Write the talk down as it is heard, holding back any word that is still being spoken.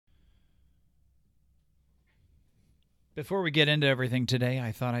Before we get into everything today,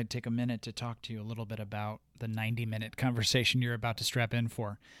 I thought I'd take a minute to talk to you a little bit about the 90-minute conversation you're about to strap in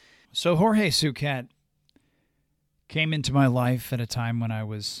for. So Jorge Suquet came into my life at a time when I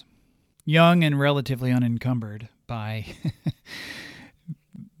was young and relatively unencumbered by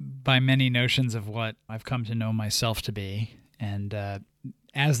by many notions of what I've come to know myself to be. And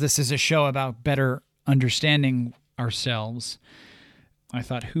as this is a show about better understanding ourselves, I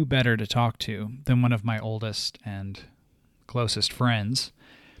thought who better to talk to than one of my oldest and closest friends.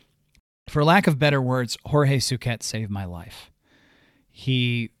 For lack of better words, Jorge Suquet saved my life.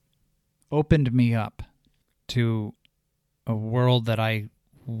 He opened me up to a world that I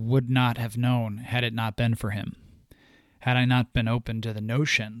would not have known had it not been for him. Had I not been open to the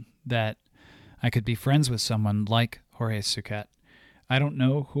notion that I could be friends with someone like Jorge Suquet, I don't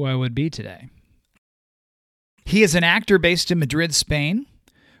know who I would be today. He is an actor based in Madrid, Spain.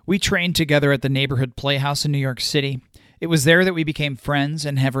 We trained together at the Neighborhood Playhouse in New York City. It was there that we became friends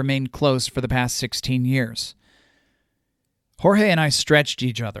and have remained close for the past 16 years. Jorge and I stretched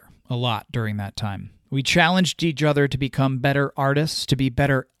each other a lot during that time. We challenged each other to become better artists, to be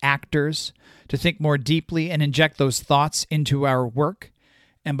better actors, to think more deeply and inject those thoughts into our work.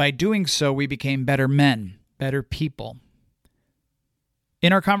 And by doing so, we became better men, better people.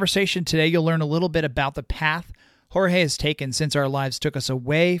 In our conversation today, you'll learn a little bit about the path Jorge has taken since our lives took us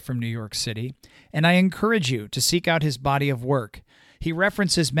away from New York City, and I encourage you to seek out his body of work. He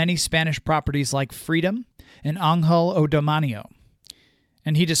references many Spanish properties like Freedom and Ángel o Demonio,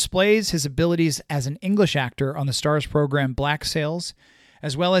 and he displays his abilities as an English actor on the Starz program Black Sails,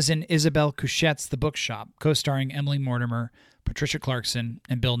 as well as in Isabel Couchet's The Bookshop, co-starring Emily Mortimer, Patricia Clarkson,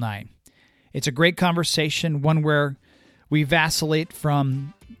 and Bill Nye. It's a great conversation, one where we vacillate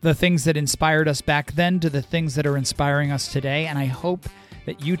from the things that inspired us back then to the things that are inspiring us today, and I hope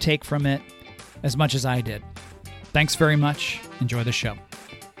that you take from it as much as I did. Thanks very much. Enjoy the show.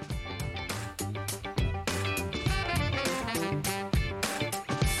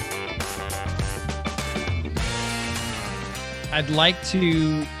 I'd like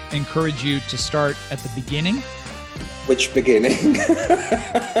to encourage you to start at the beginning. Which beginning?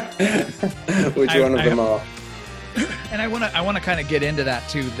 Which one of them are? And I want to kind of get into that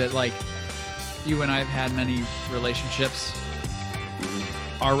too, that like you and I have had many relationships.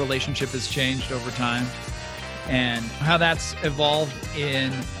 Our relationship has changed over time, and how that's evolved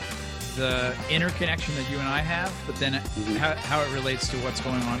in the interconnection that you and I have, but then how it relates to what's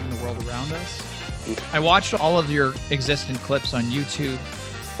going on in the world around us. I watched all of your existing clips on YouTube.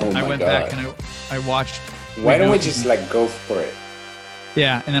 Oh my I went God. back and I watched. Why don't we just like go for it?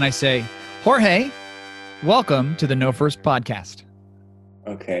 Yeah, and then I say, Jorge, welcome to the No First podcast.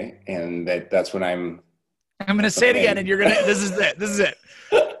 Okay, and that's when I'm going to say it again, and you're going to, this is it.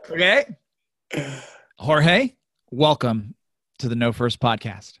 Okay? Jorge, welcome to the No First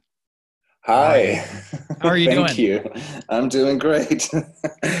podcast. Hi. How are you doing? Thank you. I'm doing great.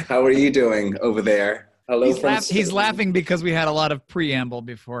 How are you doing over there? Hello. He's laughing because we had a lot of preamble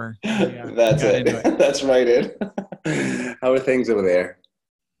before. That's it. That's right. How are things over there?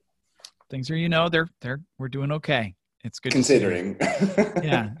 Things are, we're doing okay. It's good. Considering.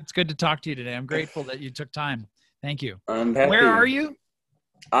 Yeah, it's good to talk to you today. I'm grateful that you took time. Thank you. I'm happy. Where are you?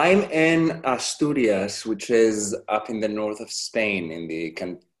 I'm in Asturias, which is up in the north of Spain in the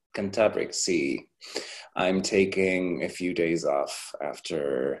Cantabric Sea. I'm taking a few days off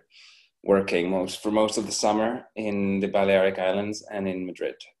after working for most of the summer in the Balearic Islands and in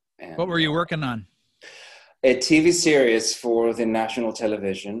Madrid. And what were you working on? A TV series for the national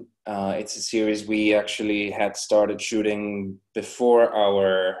television. It's a series we actually had started shooting before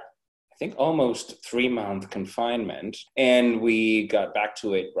our, I think, almost 3-month confinement. And we got back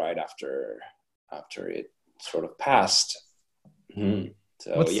to it right after it sort of passed. Mm-hmm.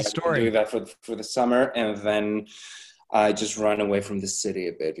 So what's the story? Doing that for the summer, and then I just run away from the city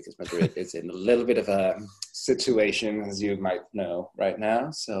a bit because Madrid is in a little bit of a situation, as you might know, right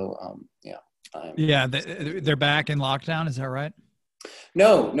now. So they're back in lockdown. Is that right?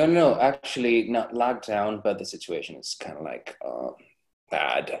 No. Actually, not lockdown, but the situation is kind of like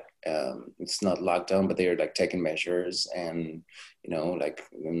bad. It's not lockdown, but they're like taking measures and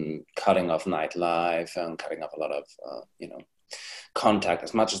cutting off nightlife and cutting off a lot of contact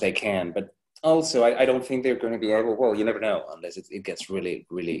as much as they can. But also, I don't think they're going to be able. Well, you never know unless it gets really,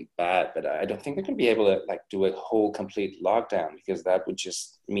 really bad. But I don't think they're going to be able to like do a whole complete lockdown, because that would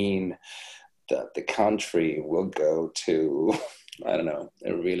just mean that the country will go to, I don't know,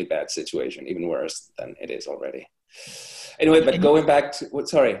 a really bad situation, even worse than it is already. Anyway, but going back to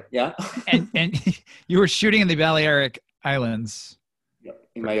sorry, yeah. and you were shooting in the Balearic Islands,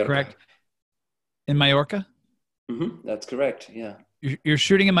 in Mallorca. Correct? In Mallorca? That's correct. Yeah. You're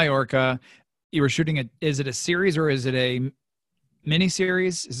shooting in Mallorca. You were shooting it. Is it a series or is it a mini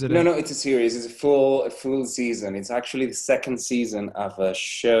series? Is it No, a no, it's a series. It's a full season. It's actually the second season of a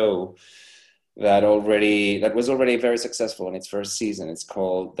show that was already very successful in its first season. It's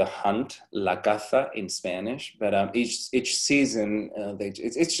called The Hunt, La Caza in Spanish. But each season,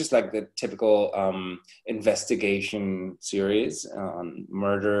 it's just like the typical investigation series on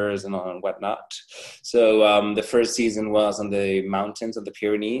murders and on whatnot. So the first season was on the mountains of the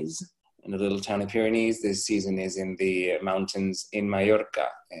Pyrenees, in the little town of Pyrenees. This season is in the mountains in Mallorca,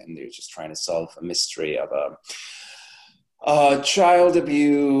 and they're just trying to solve a mystery of a child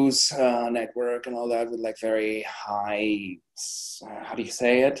abuse network and all that, with like very high, how do you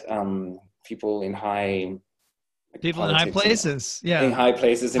say it? People in high, like, people in high politics and places? in Yeah, high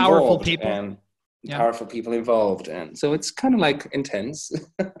places powerful involved, people. and Yeah. powerful people involved, and so it's kind of like intense.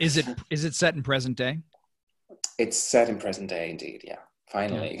 Is it set in present day? It's set in present day, indeed. Yeah, Yeah.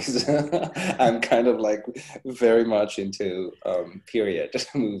 finally, 'cause I'm kind of like very much into period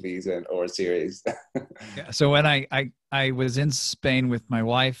movies and or series. Yeah. So when I was in Spain with my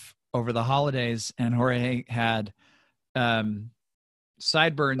wife over the holidays, and Jorge had um, Oh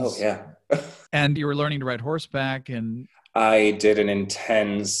sideburns, yeah. and you were learning to ride horseback, and I did an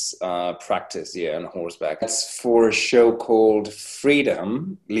intense practice, yeah, on horseback. It's for a show called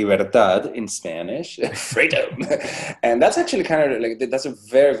Freedom, Libertad in Spanish, Freedom. And that's actually kind of like, that's a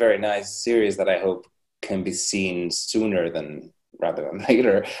very, very nice series that I hope can be seen sooner than rather than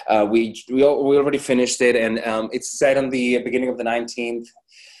later. We already finished it, and it's set in the beginning of the 19th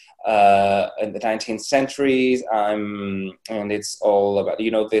in the 19th centuries, and it's all about,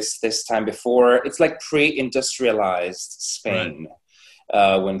 this time before, it's like pre-industrialized right. Spain,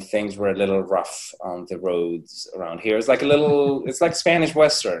 when things were a little rough on the roads around here. It's like Spanish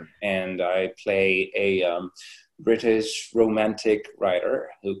Western, and I play a British romantic writer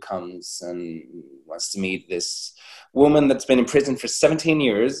who comes and wants to meet this woman that's been in prison for 17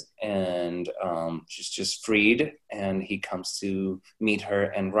 years, and she's just freed, and he comes to meet her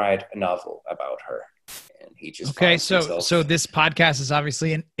and write a novel about her, and he just Okay. finds So himself. this podcast is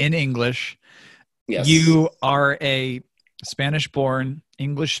obviously in English. Yes, You are a Spanish-born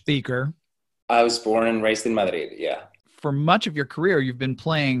English speaker. I was born and raised in Madrid. Yeah. For much of your career, you've been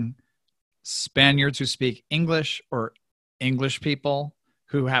playing Spaniards who speak English or English people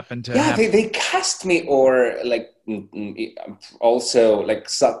who happen to Yeah, have. they cast me, or like also like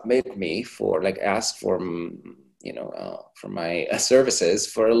submit me for, like, ask for for my services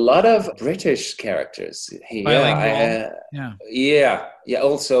for a lot of British characters. Yeah, Bilingual. Yeah. yeah.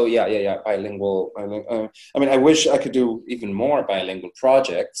 Also, yeah. Bilingual. I mean, I wish I could do even more bilingual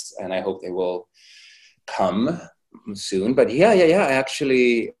projects, and I hope they will come soon. But yeah. I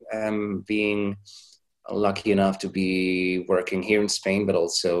actually am being lucky enough to be working here in Spain, but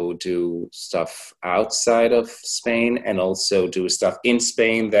also do stuff outside of Spain, and also do stuff in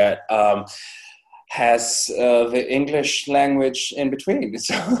Spain that has the English language in between.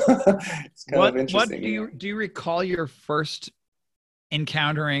 So it's kind of What interesting. do Yeah. you recall your first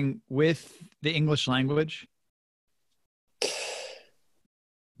encountering with the English language?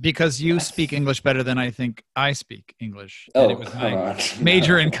 Because you speak English better than I think I speak English, and it Oh, was come my on.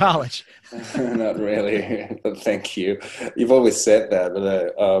 major in No. college. Not really. But thank you. You've always said that, but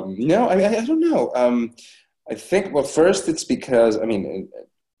no, I don't know. I think, well, first it's because, I mean,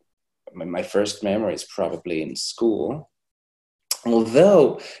 my first memory is probably in school.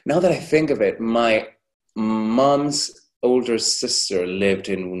 Although, now that I think of it, my mom's older sister lived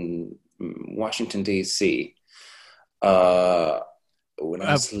in Washington, D.C. Uh, when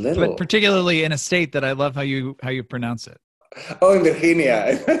I was But little. particularly in a state that I love how you pronounce it. Oh, in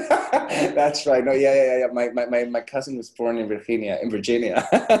Virginia. That's right. No, yeah. My cousin was born in Virginia,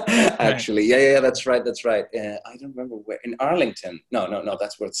 Right. actually. Yeah. That's right. I don't remember where. In Arlington. No.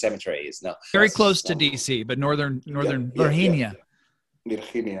 That's where the cemetery is. No, Very close that's to DC, but northern yeah. Virginia.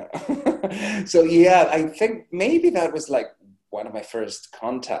 Virginia. So yeah, I think maybe that was like one of my first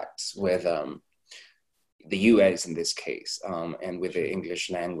contacts with the US in this case, and with the Sure.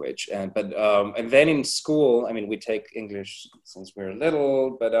 English language. And then in school, I mean, we take English since we're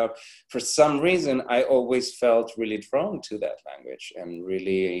little, but for some reason, I always felt really drawn to that language and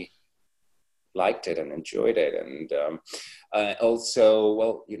really liked it and enjoyed it. And also,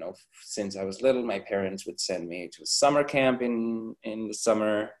 well, since I was little, my parents would send me to a summer camp in the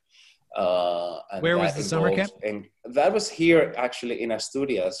summer. And Where was that the summer involved, camp? and that was here actually in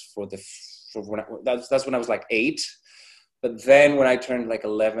Asturias for when that's when I was like 8. But then when I turned like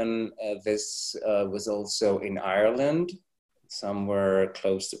 11, this was also in Ireland, somewhere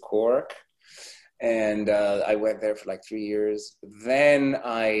close to Cork. And I went there for like 3 years. Then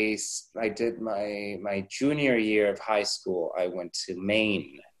I did my junior year of high school. I went to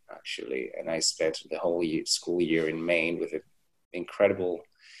Maine actually, and I spent the whole school year in Maine with an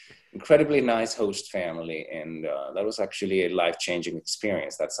incredibly nice host family, and that was actually a life-changing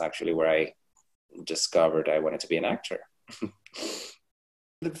experience. That's actually where I discovered I wanted to be an actor.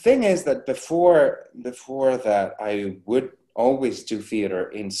 The thing is that before that, I would always do theater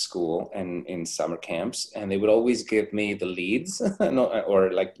in school and in summer camps, and they would always give me the leads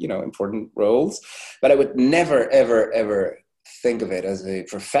or like, you know, important roles, but I would never ever think of it as a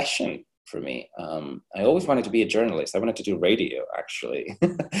profession for me. I always wanted to be a journalist. I wanted to do radio actually.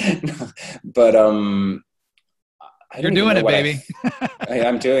 But you're doing it, baby.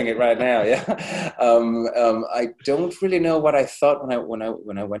 I'm doing it right now. Yeah. I don't really know what I thought when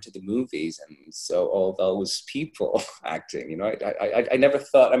I went to the movies and saw all those people acting. You know, I never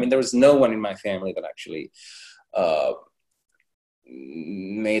thought. I mean, there was no one in my family that actually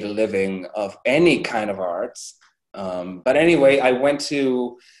made a living of any kind of arts. But anyway, I went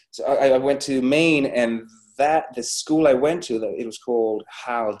to Maine, and the school I went to, it was called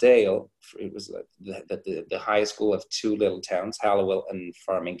Haldale. It was the highest school of two little towns, Hallowell and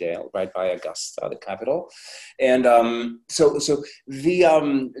Farmingdale, right by Augusta, the capital. And so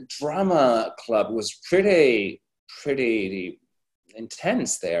the drama club was pretty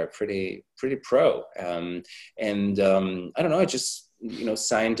intense there, pretty pro. And I don't know, I just, you know,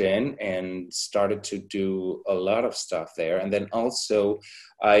 signed in and started to do a lot of stuff there. And then also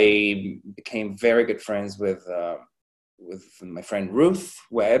I became very good friends with my friend Ruth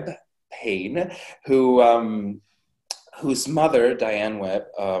Webb Payne, whose mother, Diane Webb,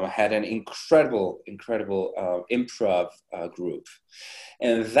 had an incredible improv group.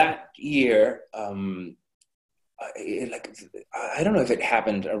 And that year, I don't know if it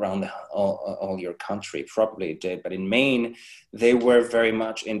happened around all your country. Probably it did, but in Maine, they were very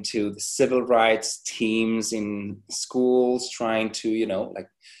much into the civil rights teams in schools, trying to, you know, like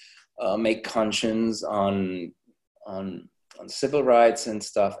make conscience on civil rights and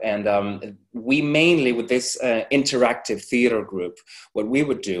stuff. And we mainly, with this interactive theater group, what we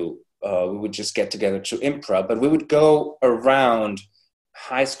would do, we would just get together to improv, but we would go around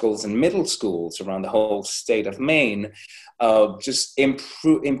high schools and middle schools around the whole state of Maine, just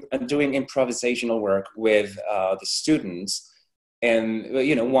doing improvisational work with the students. And,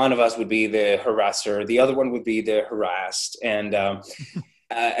 you know, one of us would be the harasser, the other one would be the harassed. And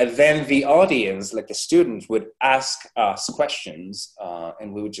then the audience, like the students, would ask us questions,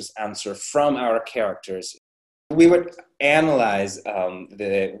 and we would just answer from our characters. We would analyze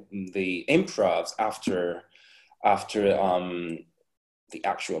the improvs after the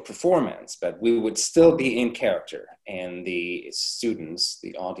actual performance, but we would still be in character, and the students,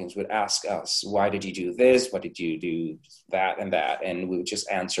 the audience, would ask us, why did you do this? What did you do that and that? And we would just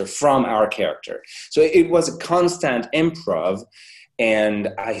answer from our character. So it was a constant improv, and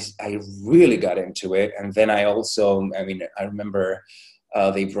I really got into it. And then I remember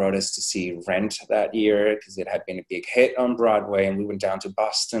they brought us to see Rent that year because it had been a big hit on Broadway, and we went down to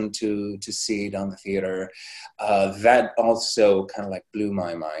Boston to see it on the theater. That also kind of like blew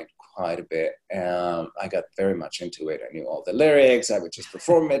my mind quite a bit. I got very much into it. I knew all the lyrics. I would just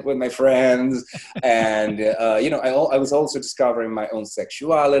perform it with my friends. And, you know, I was also discovering my own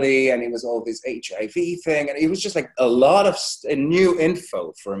sexuality, and it was all this HIV thing. And it was just like a lot of new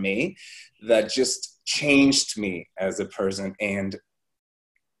info for me that just changed me as a person. And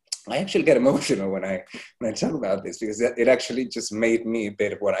I actually get emotional when I talk about this, because it actually just made me a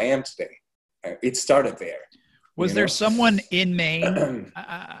bit of what I am today. It started there. Was there someone in Maine?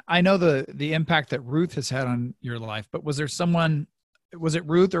 I know the impact that Ruth has had on your life, but was there someone? Was it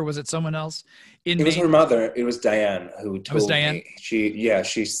Ruth or was it someone else in Maine? It was her mother. It was Diane who told me.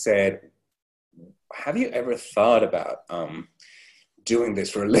 She said, "Have you ever thought about doing this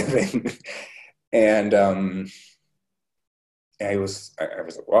for a living?" And I was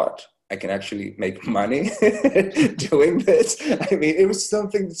like, what? I can actually make money doing this? I mean, it was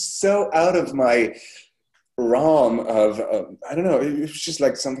something so out of my realm of, I don't know, it was just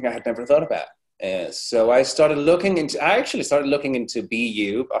like something I had never thought about. So I actually started looking into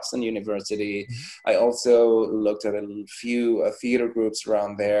BU, Boston University. I also looked at a few theater groups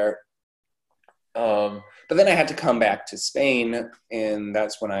around there. But then I had to come back to Spain, and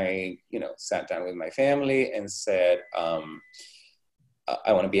that's when I, you know, sat down with my family and said,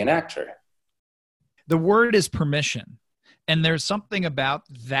 I want to be an actor. The word is permission. And there's something about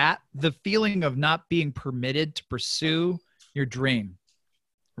that, the feeling of not being permitted to pursue your dream,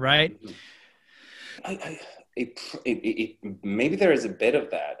 right? maybe there is a bit of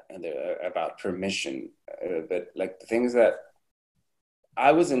that about permission, but like the things that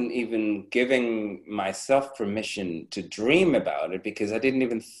I wasn't even giving myself permission to dream about it because I didn't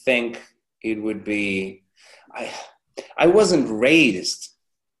even think it would be. I I wasn't raised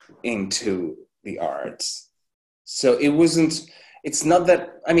into the arts, so it wasn't. It's not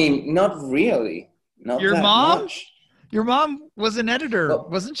that. I mean, not really, not Your that mom? much. Your mom was an editor, Well,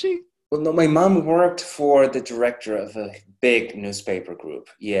 wasn't she? well, no, my mom worked for the director of a big newspaper group.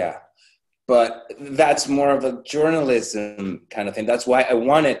 Yeah, but that's more of a journalism kind of thing. That's why I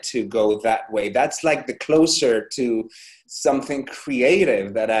wanted to go that way. That's like the closer to something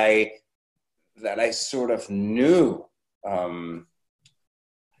creative that I sort of knew. Um,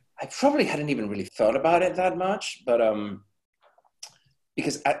 I probably hadn't even really thought about it that much, but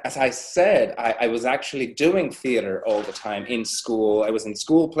because as I said, I was actually doing theater all the time in school. I was in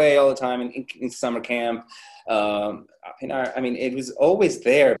school play all the time in summer camp. I mean, it was always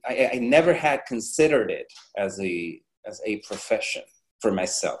there. I never had considered it as a profession for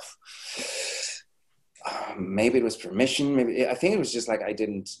myself. Maybe it was permission. Maybe I think it was just like I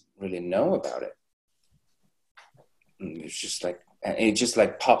didn't really know about it. It just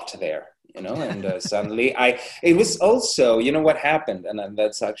like popped there, and suddenly it was also, what happened, and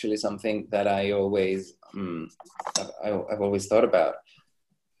that's actually something that I've always thought about.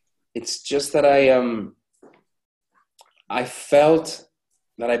 It's just that I felt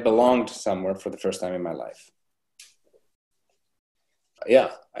that I belonged somewhere for the first time in my life.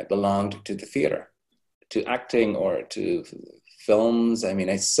 Yeah, I belonged to the theater, to acting, or to films. I mean,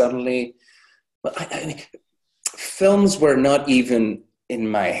 I suddenly, well, I mean, films were not even in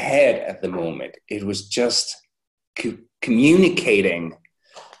my head at the moment. It was just communicating,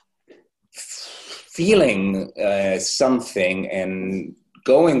 feeling something, and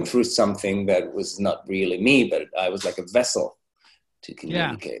going through something that was not really me, but I was like a vessel to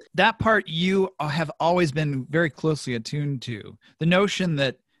communicate. Yeah. That part you have always been very closely attuned to. The notion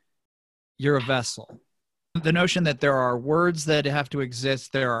that you're a vessel. The notion that there are words that have to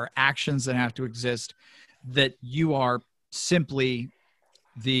exist, there are actions that have to exist, that you are simply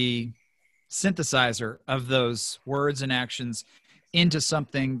the synthesizer of those words and actions into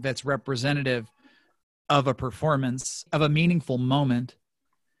something that's representative of a performance, of a meaningful moment.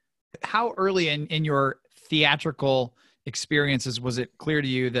 How early in your theatrical experiences was it clear to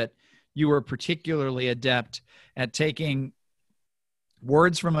you that you were particularly adept at taking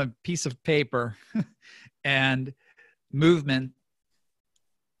words from a piece of paper and movement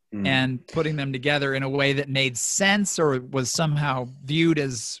and putting them together in a way that made sense or was somehow viewed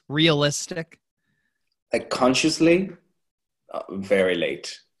as realistic? Like consciously, very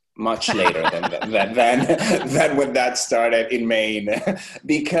late, much later than when that started in Maine.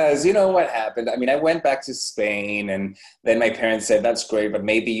 Because you know what happened? I mean, I went back to Spain, and then my parents said, "That's great, but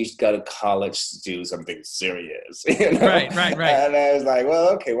maybe you should go to college to do something serious." Right. And I was like, "Well,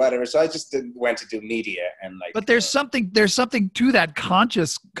 okay, whatever." So I just went to do media, and like. But there's something to that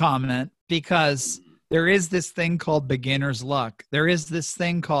conscious comment, because there is this thing called beginner's luck. There is this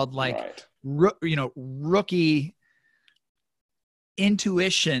thing called Right. rookie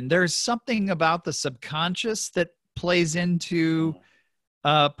intuition. There's something about the subconscious that plays into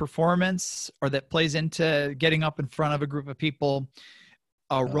performance, or that plays into getting up in front of a group of people.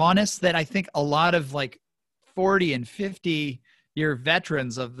 A rawness that I think a lot of like 40 and 50-year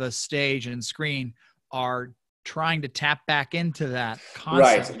veterans of the stage and screen are trying to tap back into that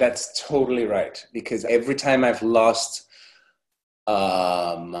concept. Right, that's totally right. Because every time I've lost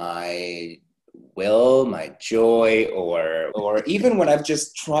my will, my joy, or even when I've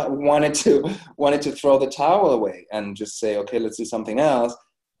just wanted to throw the towel away and just say, okay, let's do something else,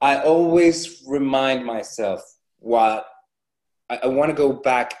 I always remind myself what I want to go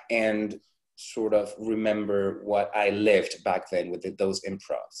back and sort of remember what I lived back then with those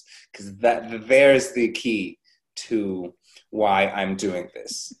improvs, because there's the key to why I'm doing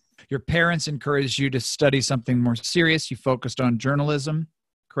this. Your parents encouraged you to study something more serious. You focused on journalism,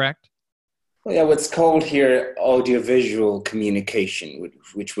 correct? Well, yeah, what's called here audiovisual communication,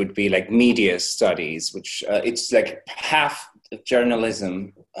 which would be like media studies, which it's like half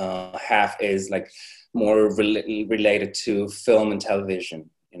journalism, half is like more related to film and television.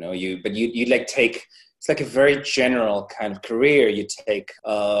 You like take. It's like a very general kind of career. You take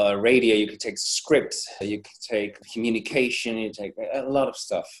radio, you could take script, you could take communication, you take a lot of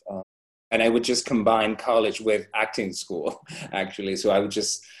stuff. And I would just combine college with acting school, actually. So I would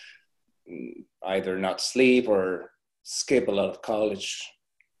just either not sleep or skip a lot of college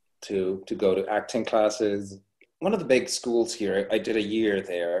to go to acting classes. One of the big schools here, I did a year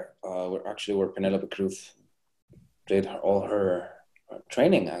there, where Penelope Cruz did all her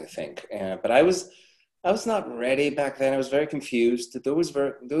training, I think. But I was not ready back then. I was very confused.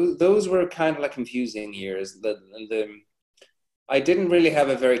 Those were kind of like confusing years. The I didn't really have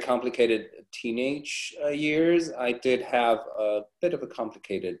a very complicated teenage years. I did have a bit of a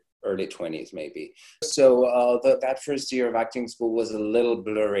complicated early 20s, maybe. So that first year of acting school was a little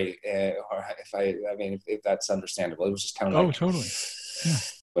blurry, or I mean, if that's understandable. It was just kind of Oh, like totally. Yeah.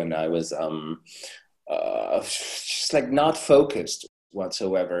 when I was just like not focused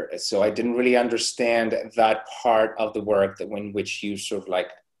whatsoever. So I didn't really understand that part of the work that in which you sort of like,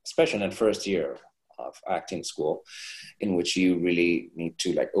 especially in the first year of acting school, in which you really need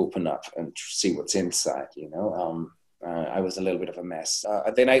to like open up and see what's inside, you know. I was a little bit of a mess.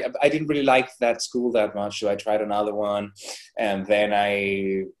 Then I didn't really like that school that much, so I tried another one, and then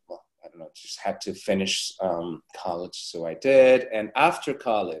I don't know, just had to finish college, so I did. And after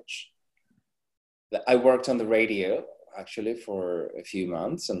college, I worked on the radio actually for a few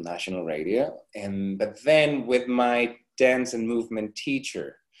months on national radio, but then with my dance and movement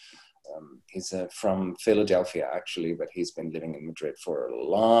teacher. He's from Philadelphia, actually, but he's been living in Madrid for a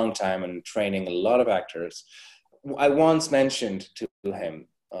long time and training a lot of actors. I once mentioned to him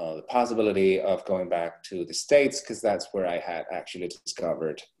the possibility of going back to the States because that's where I had actually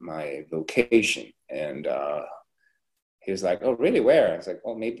discovered my vocation. And he was like, "Oh, really? Where?" I was like,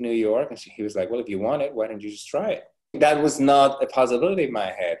 "Oh, maybe New York." And he was like, "Well, if you want it, why don't you just try it?" That was not a possibility in my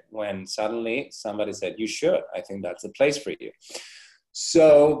head when suddenly somebody said, "You should. I think that's a place for you."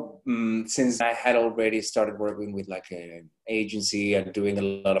 So since I had already started working with like an agency and doing a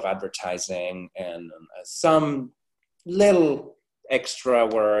lot of advertising and some little extra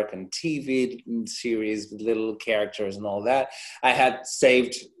work and TV series with little characters and all that, I had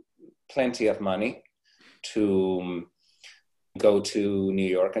saved plenty of money to go to New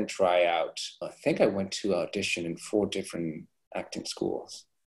York and try out. I think I went to audition in 4 different acting schools,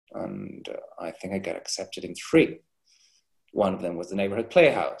 and I think I got accepted in 3. One of them was the Neighborhood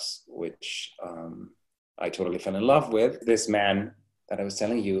Playhouse, which I totally fell in love with. This man that I was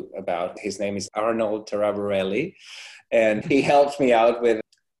telling you about, his name is Arnold Taraborelli, and he helped me out with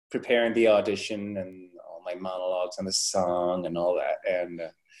preparing the audition and all my monologues and the song and all that. And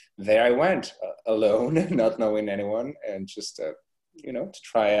there I went alone, not knowing anyone, and just, to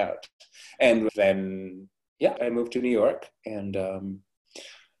try out. And then, I moved to New York, and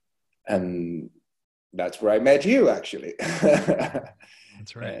that's where I met you, actually.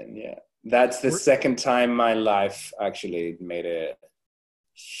 That's right. And that's the second time my life actually made a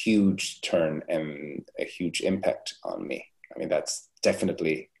huge turn and a huge impact on me. I mean, that's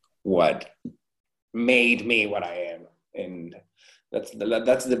definitely what made me what I am. And that's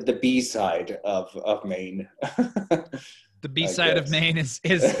the B side of Maine. The B side of Maine is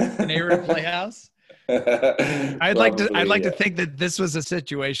the Neighborhood Playhouse. I'd like to think that this was a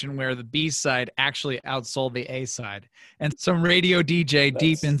situation where the B side actually outsold the A side, and some radio DJ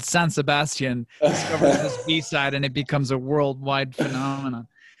deep in San Sebastian discovers this B side, and it becomes a worldwide phenomenon.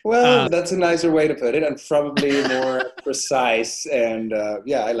 Well, that's a nicer way to put it, and probably more precise. And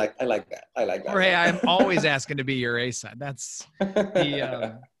I like that. I like that. Ray, I'm always asking to be your A side. That's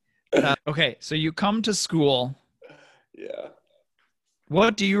the okay. So you come to school. Yeah.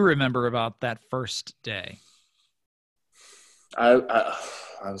 What do you remember about that first day? I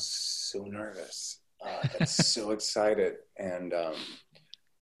was so nervous. I was so excited. And,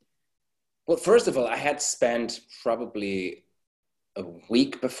 well, first of all, I had spent probably a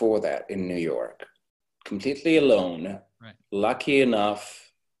week before that in New York, completely alone. Right. Lucky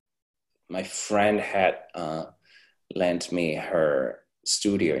enough, my friend had lent me her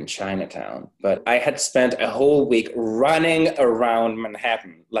studio in Chinatown, but I had spent a whole week running around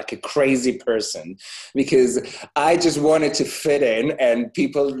Manhattan like a crazy person because I just wanted to fit in and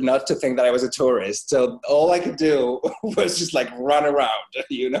people not to think that I was a tourist. So all I could do was just like run around,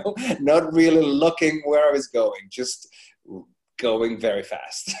 not really looking where I was going, just going very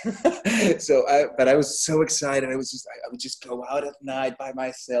fast. But I was so excited. I would just go out at night by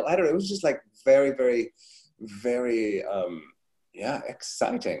myself. I don't know. It was just like very, very, very,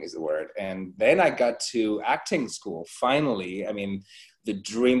 exciting is the word. And then I got to acting school, finally. I mean, the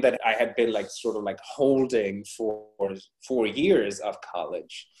dream that I had been like sort of like holding for 4 years of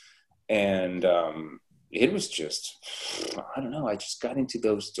college. And it was just, I don't know, I just got into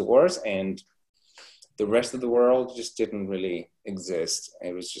those doors and the rest of the world just didn't really exist.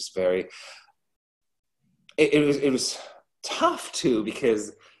 It was just it was tough too,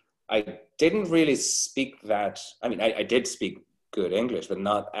 because I didn't really speak that, I mean, I did speak good English, but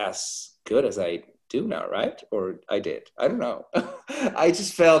not as good as I do now, right? Or I did. I don't know. I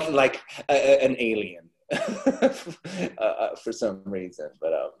just felt like an alien for some reason.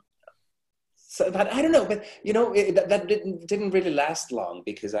 But I don't know. But that didn't really last long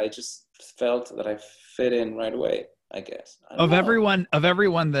because I just felt that I fit in right away. I guess. I don't know. Of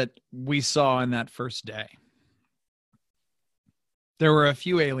everyone that we saw on that first day, there were a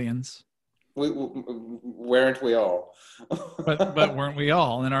few aliens. Weren't we all? but weren't we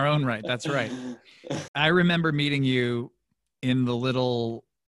all in our own right? That's right. I remember meeting you in the little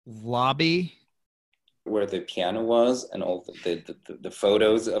lobby where the piano was and all the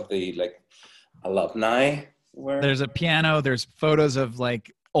photos of the like alumni were. There's a piano. There's photos of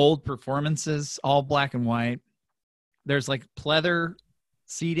like old performances, all black and white. There's like pleather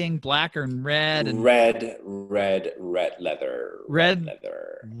seating, black and red, and red leather.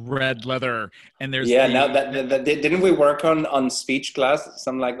 And there's now that didn't we work on speech class,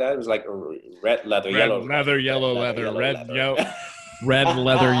 something like that? It was like red leather, yellow leather, yellow leather, red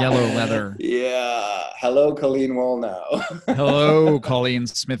leather, yellow leather. Yeah. Hello, Colleen Wallnow. Hello, Colleen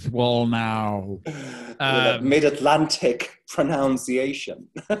Smith Wallnow. Mid-Atlantic pronunciation.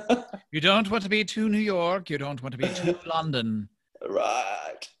 You don't want to be too New York. You don't want to be too London.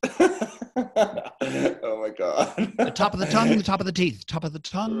 Right. Oh my God. The top of the tongue, the top of the teeth, top of the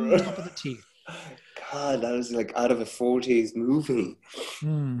tongue, the top of the teeth. God, that was like out of a 40s movie.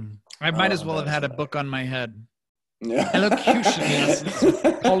 I might as well have had a book on my head. Yeah.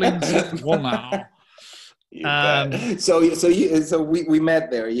 Elocutionist Colleen Smith Wallnow. So we met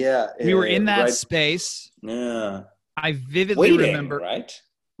there, yeah. We were in that space. Yeah. I vividly remember. Right?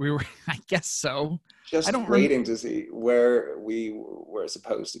 We were, I guess so. Just waiting to see where we were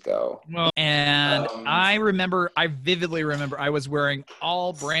supposed to go. Well, and I vividly remember I was wearing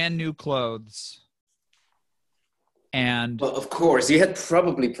all brand new clothes. And well, of course, you had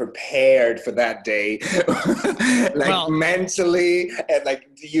probably prepared for that day, mentally, and like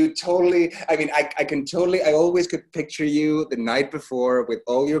you totally. I mean, I always could picture you the night before with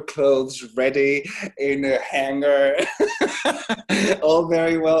all your clothes ready in a hanger, all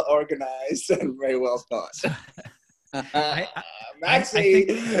very well organized and very well thought. Maxie,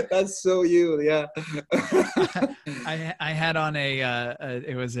 that's so you, yeah. I had on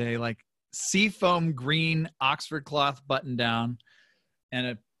it was a like seafoam green Oxford cloth button down and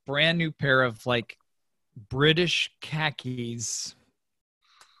a brand new pair of like British khakis.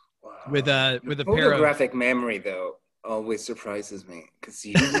 Wow. with a photographic memory though always surprises me because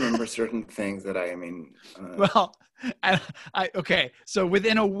you remember certain things that I mean. Well, okay. So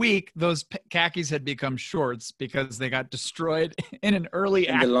within a week, those khakis had become shorts because they got destroyed in an early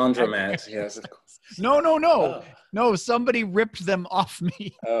in the laundromat. Yes, of course. No. Somebody ripped them off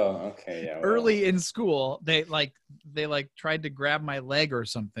me. Oh, okay, yeah. Well. Early in school, they tried to grab my leg or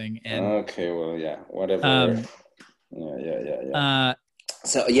something. And okay, well, yeah, whatever. Yeah.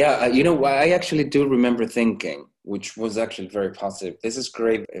 So yeah, I actually do remember thinking, which was actually very positive. This is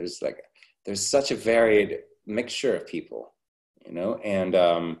great. It was like there's such a varied mixture of people, and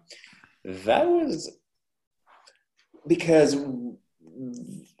that was because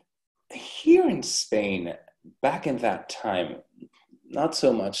here in Spain, back in that time, not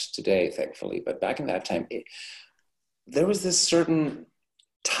so much today, thankfully, but back in that time, there was this certain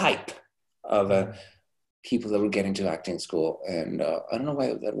type of people that were getting to acting school, and I don't know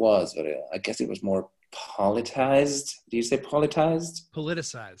why that was, but I guess it was more politicized. Do you say politicized?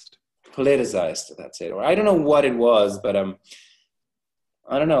 Politicized, that's it. Or I don't know what it was, but I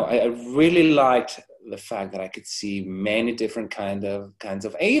don't know. I really liked the fact that I could see many different kinds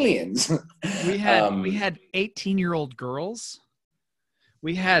of aliens. We had 18-year-old girls.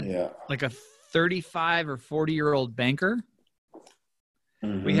 We had like a 35 or 40-year-old banker.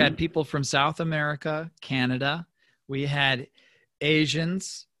 Mm-hmm. We had people from South America, Canada. We had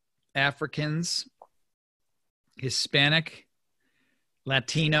Asians, Africans, Hispanic,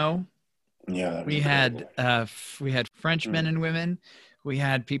 Latino. Yeah. We had French men and women. We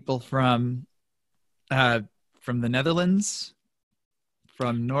had people from the Netherlands,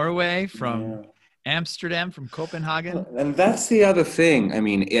 from Norway, from Amsterdam, from Copenhagen. And that's the other thing. I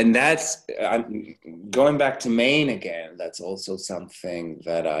mean, and that's I'm going back to Maine again. That's also something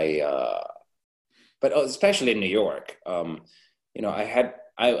that but especially in New York,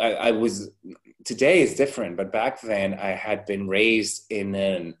 I was, today is different, but back then I had been raised in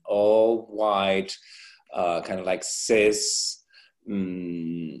an all white, kind of like cis,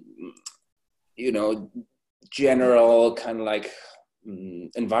 general kind of like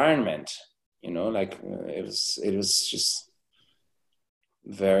environment, it was just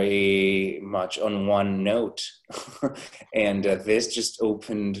very much on one note. And this just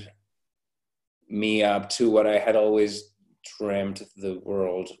opened me up to what I had always dreamt the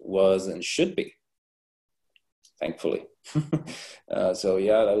world was and should be. thankfully. So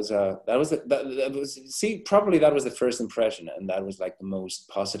yeah, probably that was the first impression, and that was like the most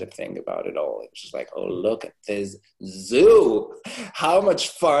positive thing about it all. It was just like, oh, look at this zoo, how much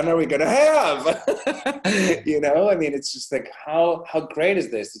fun are we gonna have? I mean, it's just like, how great is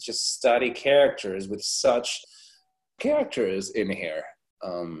this to just study characters with such characters in here.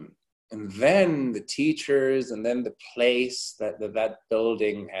 And then the teachers, and then the place, that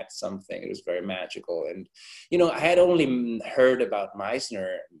building had something. It was very magical. And I had only heard about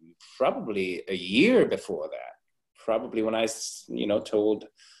Meisner probably a year before that. Probably when I told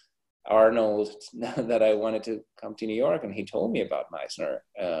Arnold that I wanted to come to New York, and he told me about Meisner,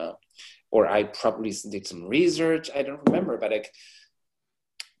 or I probably did some research. I don't remember, but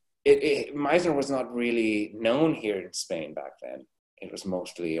Meisner was not really known here in Spain back then. It was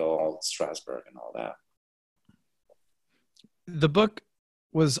mostly all Strasberg and all that. The book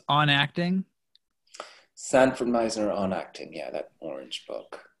was on acting? Sanford Meisner on acting, yeah, that orange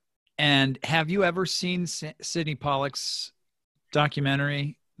book. And have you ever seen Sydney Pollack's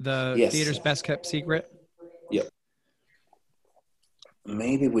documentary, The Theater's Best Kept Secret? Yep.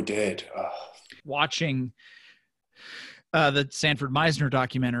 Maybe we did. Watching the Sanford Meisner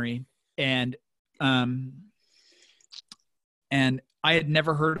documentary, and I had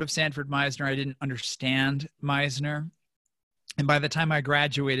never heard of Sanford Meisner. I didn't understand Meisner. And by the time I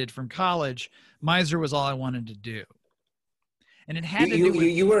graduated from college, Meisner was all I wanted to do. And it had to do with...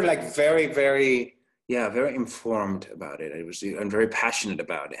 You were like very, very, very informed about it. And very passionate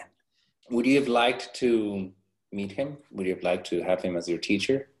about it. Would you have liked to meet him? Would you have liked to have him as your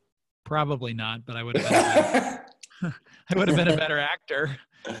teacher? Probably not, but I would have been I would have been a better actor.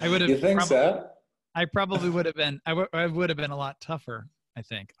 I would have. You think so? I probably would have been. I would have been a lot tougher, I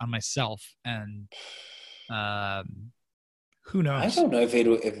think, on myself. And who knows? I don't know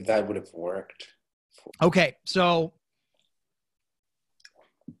if that would have worked. Okay, so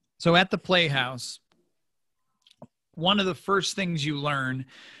at the Playhouse, one of the first things you learn,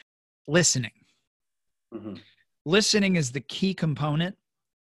 listening. Mm-hmm. Listening is the key component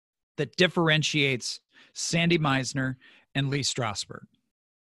that differentiates Sandy Meisner and Lee Strasberg.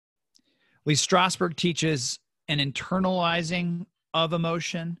 Lee Strasberg teaches an internalizing of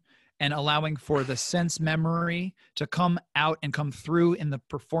emotion and allowing for the sense memory to come out and come through in the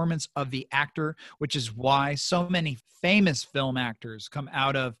performance of the actor, which is why so many famous film actors come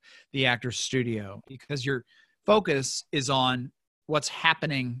out of the actor's studio, because your focus is on what's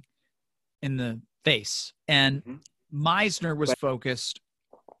happening in the face. And Meisner was focused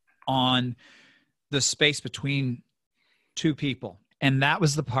on the space between two people. And that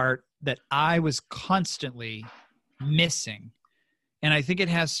was the part that I was constantly missing. And I think it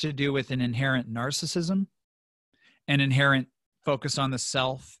has to do with an inherent narcissism, an inherent focus on the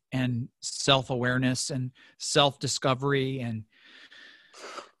self and self-awareness and self-discovery and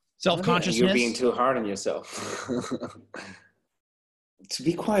self-consciousness. You're being too hard on yourself. To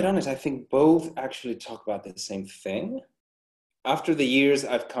be quite honest, I think both actually talk about the same thing. After the years,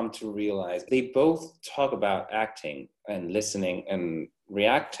 I've come to realize they both talk about acting and listening and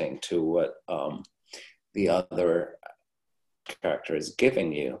reacting to what the other character is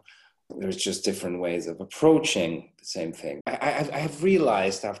giving you. There's just different ways of approaching the same thing. I have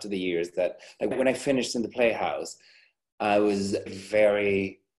realized after the years that, like, when I finished in the Playhouse, I was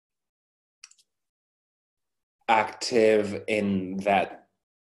very active in that,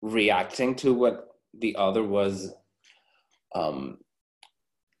 reacting to what the other was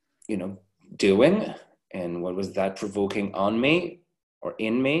doing, and what was that provoking on me or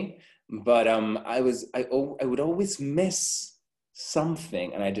in me. But I would always miss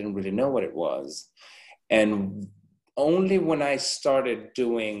something, and I didn't really know what it was. And only when I started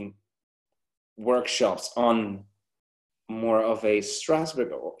doing workshops on more of a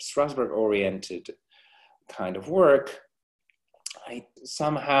Strasberg oriented kind of work, I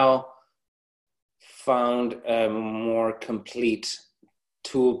somehow found a more complete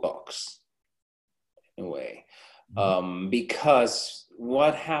toolbox in a way. Because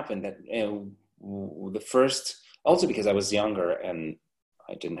what happened that the first, also because I was younger and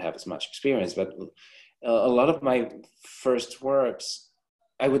I didn't have as much experience, but a lot of my first works,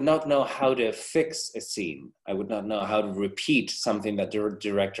 I would not know how to fix a scene. I would not know how to repeat something that the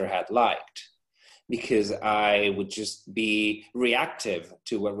director had liked, because I would just be reactive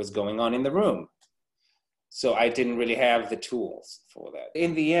to what was going on in the room. So I didn't really have the tools for that.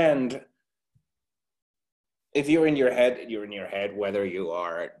 In the end, if you're in your head, you're in your head, whether you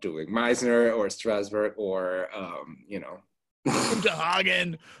are doing Meisner or Strasberg or,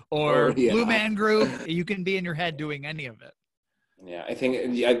 Hagen or Blue Man Group. You can be in your head doing any of it. Yeah, I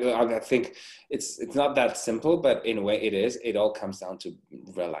think yeah, I think it's not that simple, but in a way it is. It all comes down to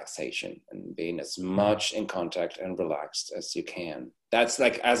relaxation and being as much in contact and relaxed as you can. That's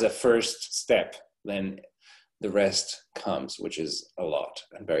like as a first step. Then the rest comes, which is a lot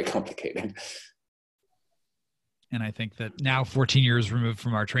and very complicated. And I think that now, 14 years removed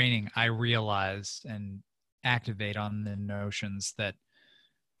from our training, I realize and activate on the notions that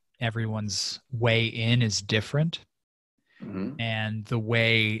everyone's way in is different. Mm-hmm. And the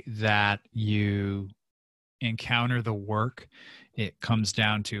way that you encounter the work, it comes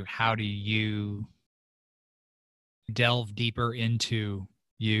down to how do you delve deeper into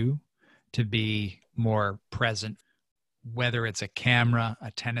you to be more present, whether it's a camera,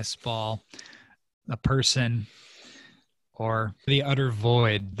 a tennis ball, a person, or the utter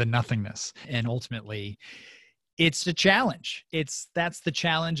void, the nothingness. And ultimately, it's a challenge. That's the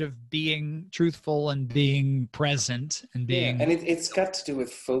challenge of being truthful and being present and Yeah, being. and it's got to do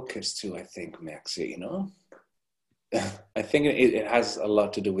with focus too, I think, Maxi, you know? I think it has a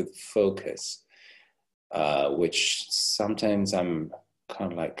lot to do with focus, which sometimes I'm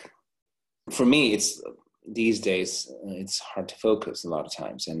kind of like, for me, it's these days, it's hard to focus a lot of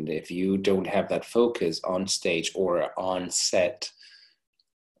times. And if you don't have that focus on stage or on set,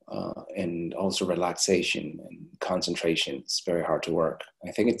 and also relaxation and concentration, it's very hard to work.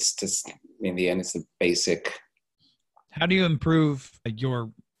 I think it's just, in the end, it's the basic. How do you improve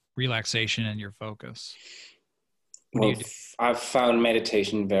your relaxation and your focus? What do Well, you do? I've found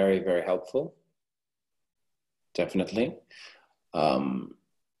meditation very, very helpful. Definitely.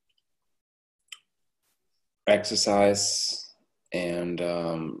 Exercise and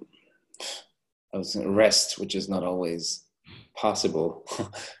rest, which is not always possible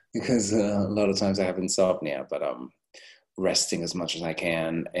because a lot of times I have insomnia, but resting as much as I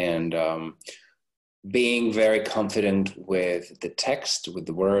can and being very confident with the text, with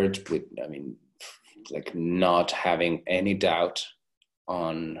the words, with, I mean, like not having any doubt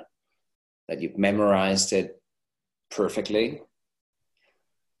on that you've memorized it perfectly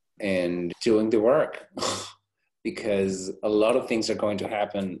and doing the work. Because a lot of things are going to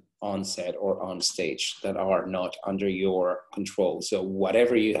happen on set or on stage that are not under your control. So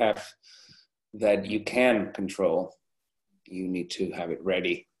whatever you have that you can control, you need to have it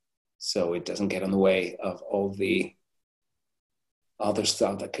ready so it doesn't get in the way of all the other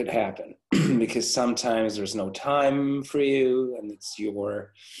stuff that could happen. Because sometimes there's no time for you and it's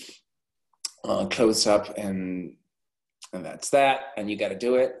your close up and that's that, and you got to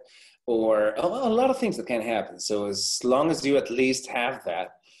do it. Or a lot of things that can happen. So as long as you at least have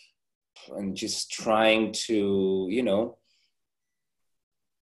that and just trying to, you know,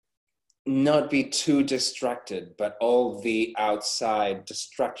 not be too distracted, but all the outside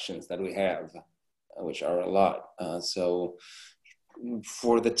distractions that we have, which are a lot. So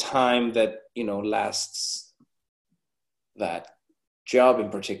for the time that, you know, lasts that job in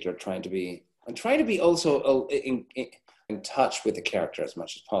particular, trying to be also in touch with the character as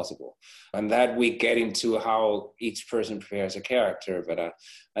much as possible. And that we get into how each person prepares a character. But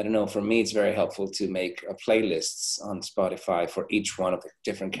I don't know, for me, it's very helpful to make playlists on Spotify for each one of the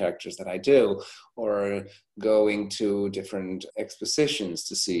different characters that I do, or going to different expositions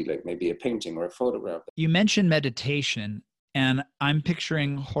to see like maybe a painting or a photograph. You mentioned meditation, and I'm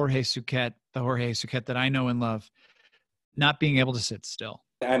picturing Jorge Suquet, the Jorge Suquet that I know and love, not being able to sit still.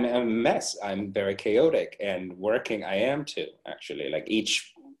 I'm a mess. I'm very chaotic, and working I am too, actually. Like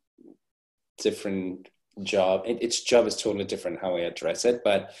each different job, each job is totally different how I address it,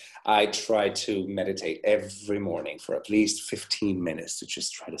 but I try to meditate every morning for at least 15 minutes to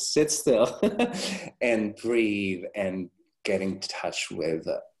just try to sit still and breathe and get in touch with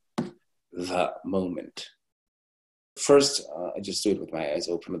the moment. First, I just do it with my eyes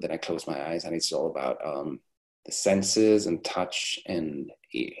open, but then I close my eyes, and it's all about the senses and touch and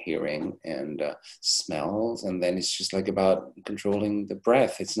hearing and smells. And then it's just like about controlling the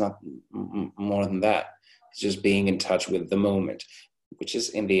breath. It's not more than that. It's just being in touch with the moment, which is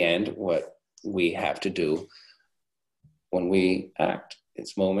in the end what we have to do when we act.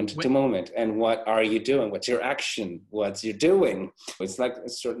 It's moment to moment. And what are you doing? What's your action? What's you doing? It's like a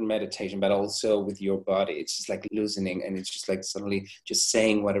certain meditation, but also with your body. It's just like loosening, and it's just like suddenly just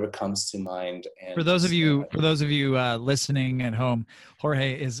saying whatever comes to mind. And for those of you listening at home,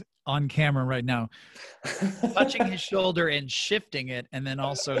 Jorge is on camera right now, touching his shoulder and shifting it, and then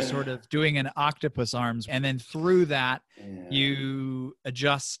also sort of doing an octopus arms. And then through that, you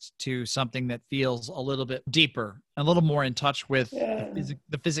adjust to something that feels a little bit deeper, a little more in touch with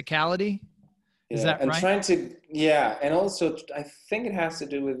the physicality. Is that and right? trying to, and also I think it has to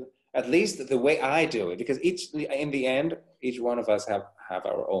do with At least the way I do it, because in the end, each one of us have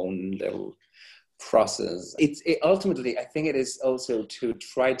our own little process. Ultimately, I think it is also to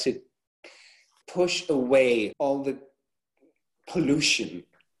try to push away all the pollution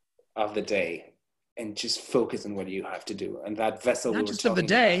of the day and just focus on what you have to do. And that vessel Not we were just of the talking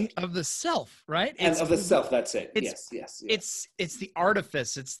day, about. of the self, right? And of the self, that's it. It's, Yes. It's the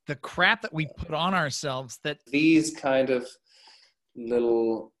artifice. It's the crap that we put on ourselves that these kind of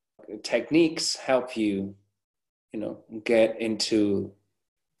little techniques help you, get into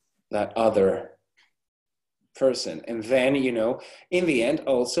that other person. And then, in the end,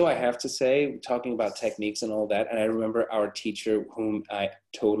 also, I have to say, talking about techniques and all that, and I remember our teacher, whom I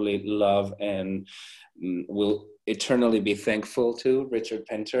totally love and will eternally be thankful to, Richard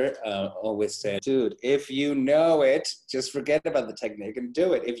Pinter, always said, dude, if you know it, just forget about the technique and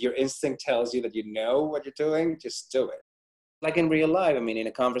do it. If your instinct tells you that you know what you're doing, just do it. Like in real life, I mean, in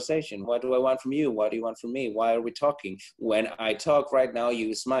a conversation, what do I want from you? What do you want from me? Why are we talking? When I talk right now,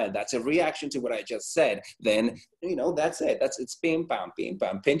 you smile. That's a reaction to what I just said. Then, that's it. It's bim, bam,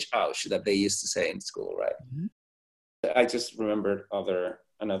 pinch ouch that they used to say in school, right? Mm-hmm. I just remembered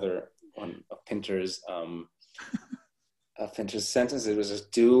another one of Pinter's sentence. It was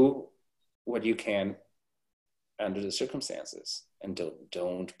just do what you can under the circumstances and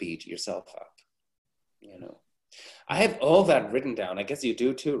don't beat yourself up, I have all that written down. I guess you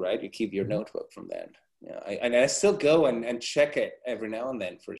do too, right? You keep your notebook from then. Yeah, I still go and check it every now and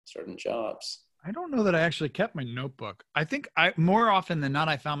then for certain jobs. I don't know that I actually kept my notebook. I think more often than not,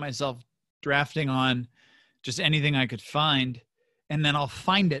 I found myself drafting on just anything I could find, and then I'll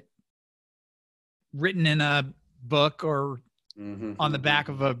find it written in a book or on the back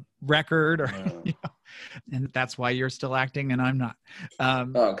of a record, or and that's why you're still acting and I'm not.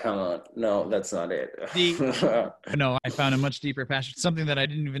 Oh, come on. No, that's not it. No, I found a much deeper passion, something that I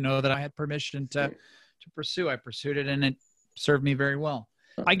didn't even know that I had permission to pursue. I pursued it and it served me very well.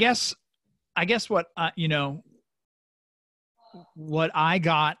 I guess what, what I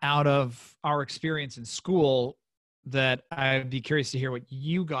got out of our experience in school that I'd be curious to hear what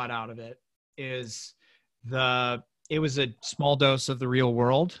you got out of it is it was a small dose of the real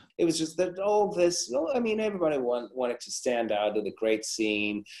world. It was just that all this, everybody wanted to stand out to the great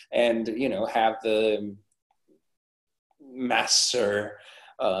scene and, have the master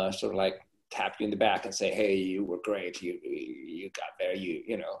sort of like tap you in the back and say, hey, you were great. You got there.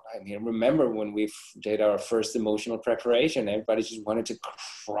 Remember when we did our first emotional preparation, everybody just wanted to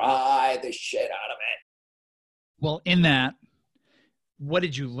cry the shit out of it. Well, in that, what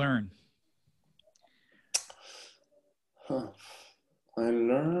did you learn? I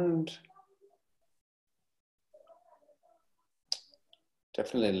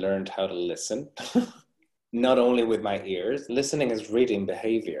definitely learned how to listen, not only with my ears. Listening is reading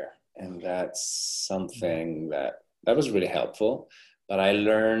behavior, and that's something that was really helpful. But I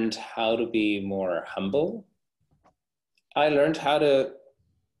learned how to be more humble. I learned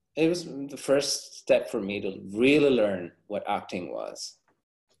it was the first step for me to really learn what acting was.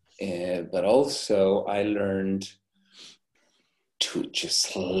 But also I learned to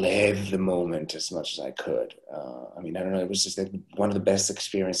just live the moment as much as I could. I don't know, it was just one of the best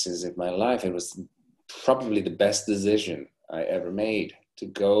experiences of my life. It was probably the best decision I ever made to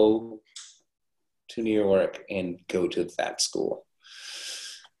go to New York and go to that school.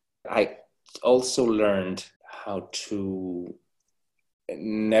 I also learned how to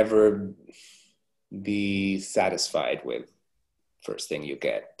never be satisfied with first thing you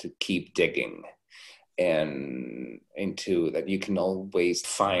get, to keep digging and into that you can always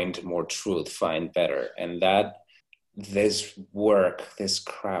find more truth, find better, and that this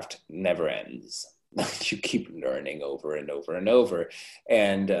craft never ends. You keep learning over and over and over.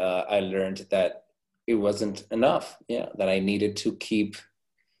 And I learned that it wasn't enough. That I needed to keep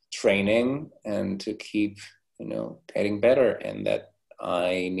training and to keep, getting better, and that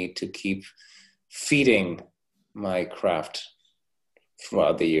I need to keep feeding my craft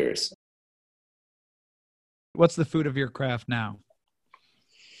throughout the years. What's the food of your craft now?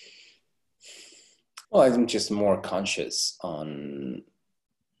 Well, I'm just more conscious on,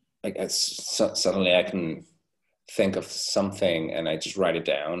 suddenly I can think of something and I just write it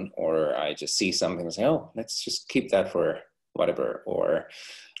down, or I just see something and say, oh, let's just keep that for whatever. Or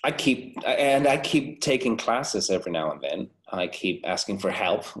I keep taking classes every now and then. I keep asking for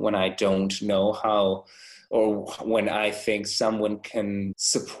help when I don't know how, or when I think someone can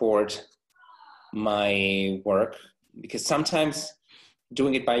support my work, because sometimes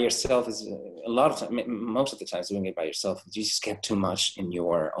doing it by yourself is most of the times doing it by yourself, you just get too much in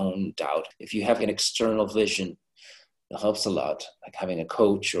your own doubt. If you have an external vision it helps a lot, like having a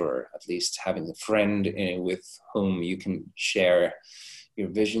coach or at least having a friend with whom you can share your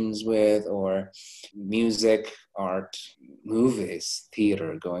visions with, or music, art, movies,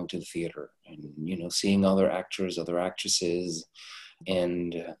 theater, going to the theater, and seeing other actors, other actresses.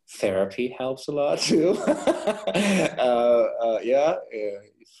 And therapy helps a lot too.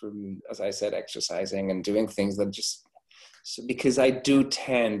 From, as I said, exercising and doing things that just, so because I do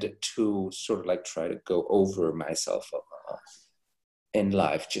tend to sort of like try to go over myself in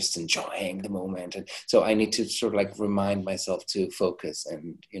life, just enjoying the moment. And so I need to sort of like remind myself to focus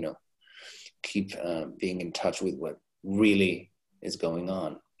and, keep being in touch with what really is going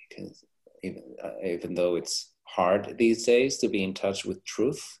on. Because even though it's hard these days to be in touch with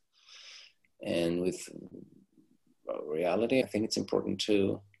truth and with reality, I think it's important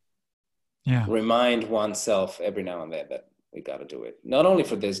to remind oneself every now and then that we got to do it, not only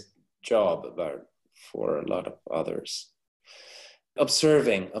for this job, but for a lot of others.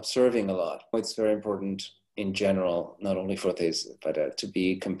 Observing a lot. It's very important in general, not only for this, but to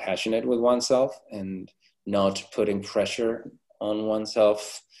be compassionate with oneself and not putting pressure on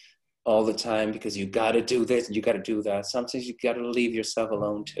oneself all the time, because you got to do this and you got to do that. Sometimes you got to leave yourself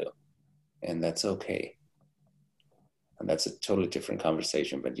alone too, and that's okay. And that's a totally different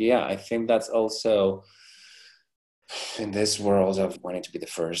conversation. But yeah, I think that's also in this world of wanting to be the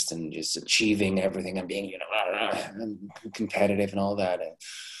first and just achieving everything and being, and competitive and all that. And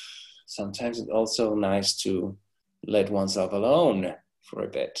sometimes it's also nice to let oneself alone for a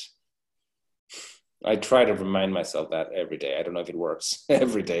bit. I try to remind myself that every day. I don't know if it works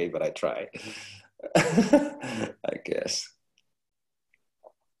every day, but I try. I guess.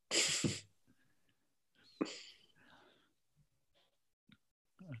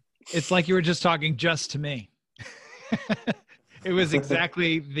 It's like you were just talking just to me. It was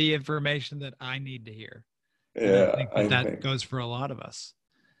exactly the information that I need to hear. Yeah, I think that goes for a lot of us.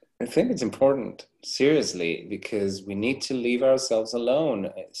 I think it's important, seriously, because we need to leave ourselves alone.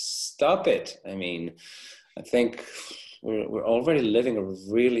 Stop it. I mean, I think we're already living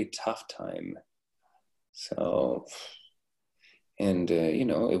a really tough time. So, and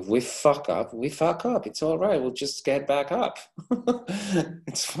if we fuck up, we fuck up. It's all right. We'll just get back up.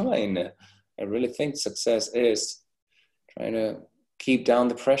 It's fine. I really think success is trying to keep down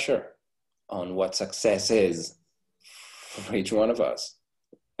the pressure on what success is for each one of us.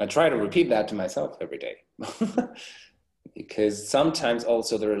 I try to repeat that to myself every day. Because sometimes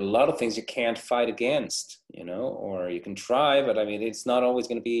also there are a lot of things you can't fight against, or you can try, but I mean, it's not always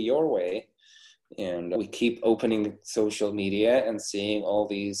going to be your way. And we keep opening social media and seeing all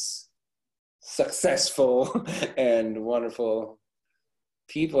these successful and wonderful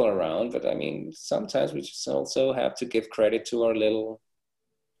people around. But I mean, sometimes we just also have to give credit to our little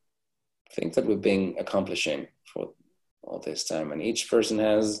things that we've been accomplishing for all this time. And each person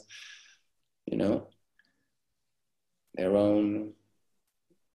has, their own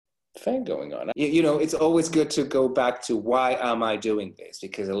thing going on. It's always good to go back to, why am I doing this?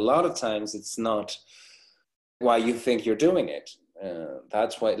 Because a lot of times it's not why you think you're doing it.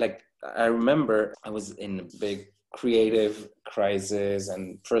 That's why, like, I remember I was in a big creative crisis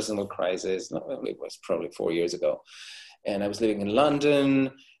and personal crisis. No, it was probably 4 years ago. And I was living in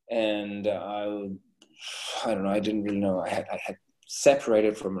London, and I don't know, I didn't really know. I had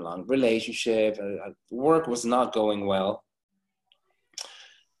separated from a long relationship. Work was not going well.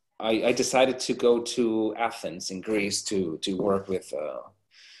 I decided to go to Athens in Greece to work with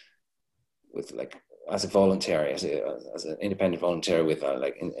like as a volunteer, as an independent volunteer with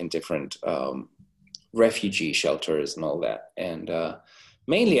like in different refugee shelters and all that. And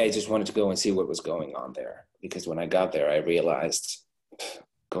mainly I just wanted to go and see what was going on there, because when I got there, I realized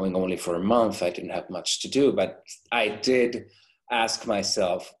going only for a month, I didn't have much to do, but I did ask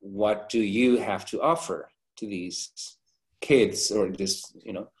myself, what do you have to offer to these kids, or this,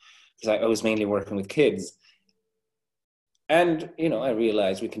 because I was mainly working with kids. And, I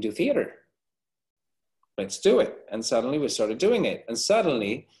realized we can do theater. Let's do it. And suddenly we started doing it. And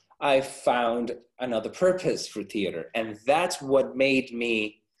suddenly I found another purpose for theater. And that's what made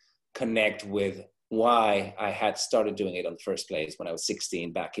me connect with why I had started doing it in the first place when I was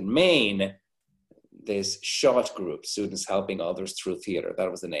 16 back in Maine. This SHOT group, Students Helping Others Through Theater.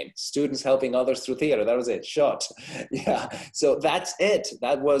 That was the name. Students Helping Others Through Theater. That was it. SHOT. Yeah. So that's it.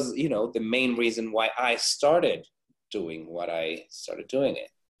 That was, the main reason why I started doing what I started doing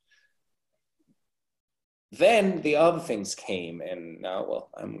it. Then the other things came, and now, well,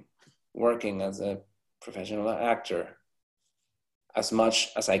 I'm working as a professional actor as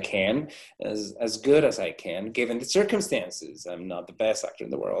much as I can, as good as I can, given the circumstances. I'm not the best actor in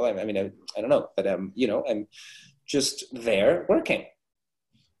the world. I mean, I don't know, but I'm just there working.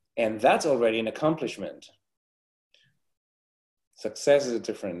 And that's already an accomplishment. Success is a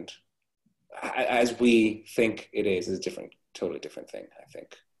different, as we think it is a different, totally different thing, I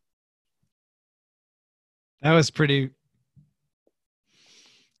think. That was pretty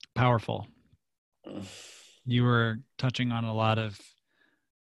powerful. You were touching on a lot of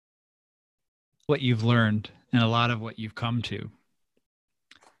what you've learned and a lot of what you've come to.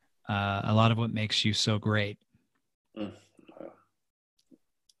 A lot of what makes you so great.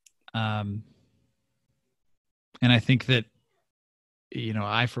 And I think that, you know,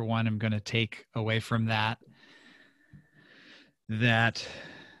 I, for one, am going to take away from that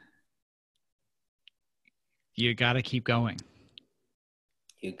you got to keep going.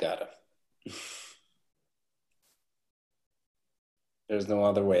 You gotta. There's no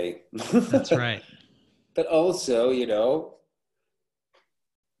other way. That's right. But also, you know,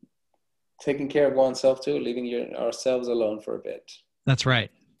 taking care of oneself too, leaving ourselves alone for a bit. That's right.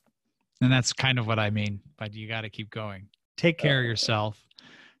 And that's kind of what I mean, but you got to keep going. Take care of yourself,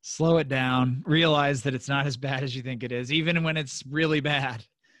 slow it down, realize that it's not as bad as you think it is, even when it's really bad.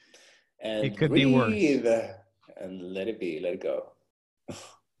 And it could be worse. And let it be, let it go.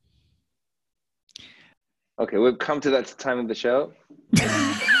 Okay, we've come to that time of the show.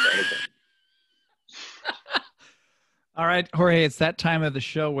 All right, Jorge, it's that time of the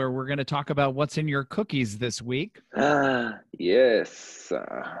show where we're going to talk about what's in your cookies this week. Yes.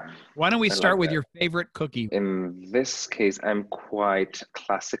 Why don't we start with your favorite cookie? In this case, I'm quite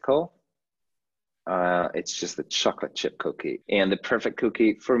classical. It's just a chocolate chip cookie. And the perfect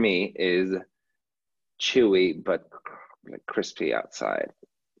cookie for me is chewy, but like crispy outside.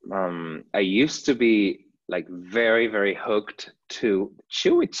 I used to be like very, very hooked to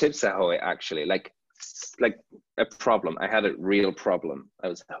chewy Chips Ahoy, actually, like a problem. I had a real problem. I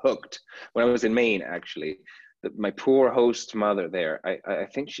was hooked when I was in Maine, actually. My poor host mother there, I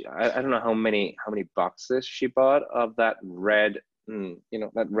think I don't know how many boxes she bought of that red,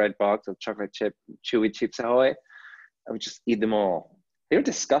 that red box of chocolate chip chewy Chips Ahoy. I would just eat them all. They're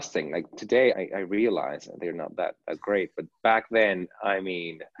disgusting. Like today, I realize they're not that great, but back then, I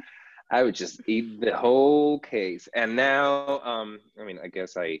mean, I would just eat the whole case. And now, I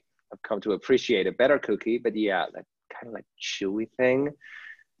guess I've come to appreciate a better cookie, but yeah, that kind of like chewy thing,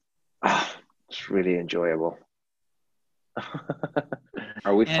 it's really enjoyable.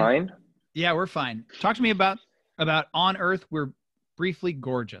 Are we fine? Yeah, we're fine. Talk to me about On Earth, We're Briefly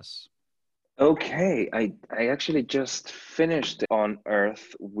Gorgeous. Okay, I actually just finished On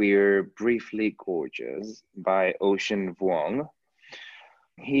Earth, We're Briefly Gorgeous by Ocean Vuong.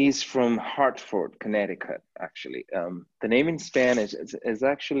 He's from Hartford, Connecticut, actually. The name in Spanish is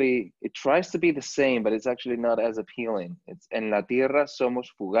actually, it tries to be the same, but it's actually not as appealing. It's En la tierra somos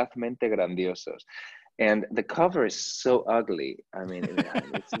fugazmente grandiosos. And the cover is so ugly. I mean,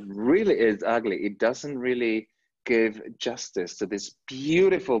 it really is ugly. It doesn't really give justice to this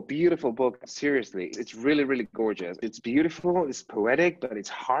beautiful, beautiful book. Seriously, it's really, really gorgeous. It's beautiful, it's poetic, but it's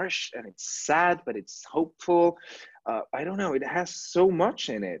harsh, and it's sad, but it's hopeful. I don't know, it has so much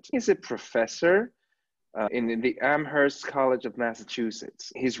in it. He's a professor in the Amherst College of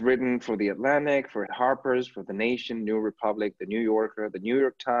Massachusetts. He's written for The Atlantic, for Harper's, for The Nation, New Republic, The New Yorker, The New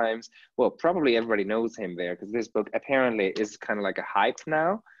York Times. Well, probably everybody knows him there because this book apparently is kind of like a hype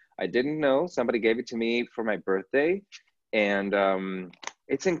now. I didn't know. Somebody gave it to me for my birthday. And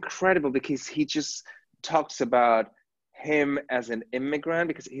it's incredible because he just talks about him as an immigrant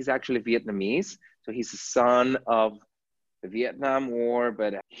because he's actually Vietnamese. So he's the son of the Vietnam War,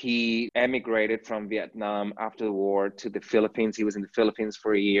 but he emigrated from Vietnam after the war to the Philippines. He was in the Philippines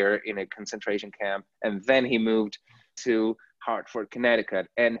for a year in a concentration camp. And then he moved to Hartford, Connecticut.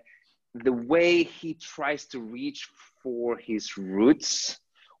 And the way he tries to reach for his roots,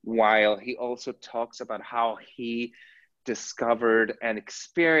 while he also talks about how he discovered and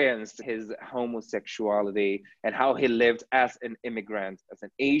experienced his homosexuality and how he lived as an immigrant, as an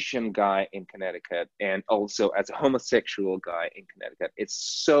Asian guy in Connecticut, and also as a homosexual guy in Connecticut. It's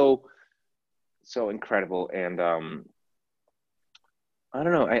so incredible. And I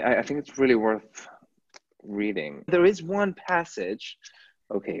don't know, I think it's really worth reading. There is one passage,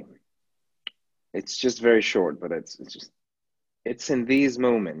 okay, it's just very short, but it's in these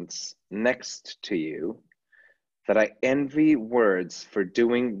moments next to you that I envy words for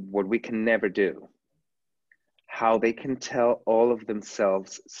doing what we can never do. How they can tell all of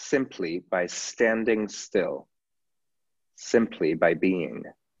themselves simply by standing still, simply by being.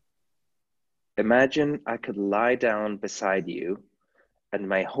 Imagine I could lie down beside you and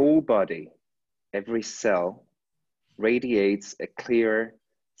my whole body, every cell, radiates a clear,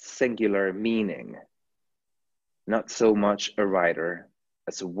 singular meaning. not so much a writer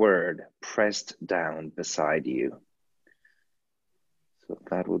as a word pressed down beside you. So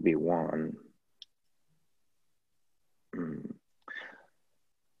that would be one.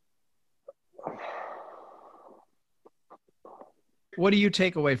 What do you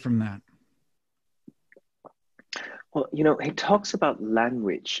take away from that? Well, you know, he talks about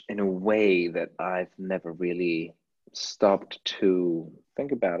language in a way that I've never really stopped to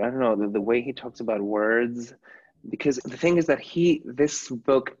think about. I don't know, the way he talks about words, because the thing is that this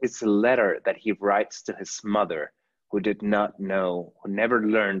book is a letter that he writes to his mother, who did not know, who never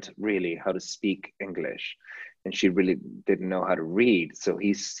learned really how to speak English, and she really didn't know how to read. So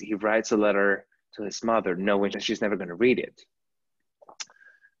he writes a letter to his mother, knowing that she's never going to read it.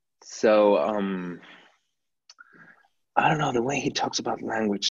 So I don't know, the way he talks about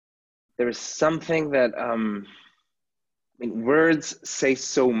language, there is something that I mean, words say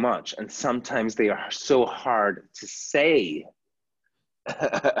so much, and sometimes they are so hard to say.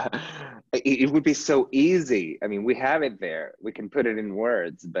 It would be so easy. I mean, we have it there. We can put it in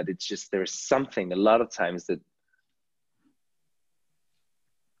words, but it's just there's something a lot of times that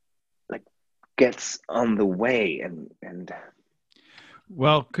like gets on the way and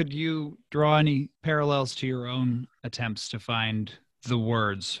Well, could you draw any parallels to your own attempts to find the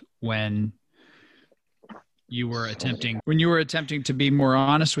words when you were attempting to be more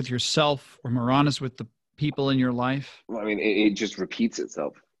honest with yourself or more honest with the people in your life? Well, I mean, it just repeats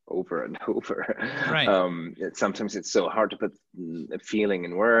itself over and over. Right. Sometimes it's so hard to put a feeling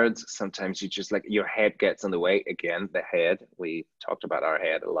in words. Sometimes you just like your head gets on the way. Again, the head. We talked about our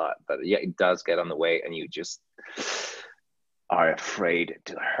head a lot, but yeah, it does get on the way, and you just are afraid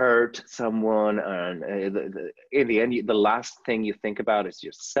to hurt someone. And in the end, the last thing you think about is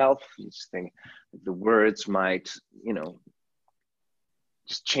yourself. You just think the words might, you know,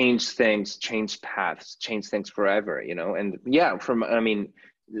 just change things, change paths, change things forever, you know? And yeah, I mean,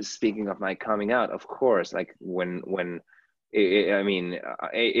 speaking of my coming out, of course, like when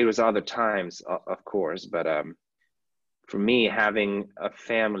it was other times, of course, but for me, having a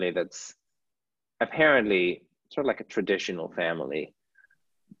family that's apparently sort of like a traditional family,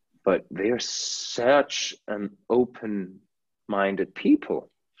 but they're such an open-minded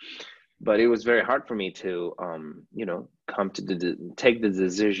people. But it was very hard for me to, you know, take the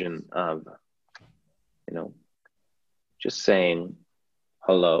decision of, you know, just saying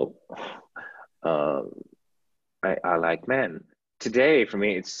hello. I like men. Today, for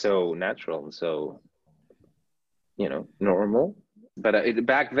me, it's so natural and so, you know, normal. But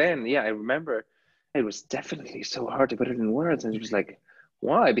back then, yeah, I remember it was definitely so hard to put it in words. And it was like,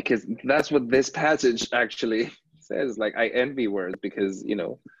 why? Because that's what this passage actually says. Like, I envy words because, you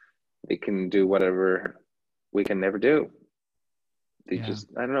know, they can do whatever we can never do. They just,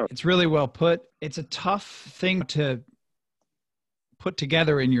 I don't know. It's really well put. It's a tough thing to put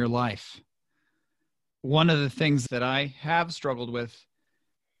together in your life. One of the things that I have struggled with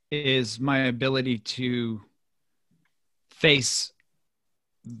is my ability to face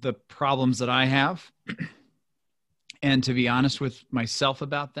the problems that I have and to be honest with myself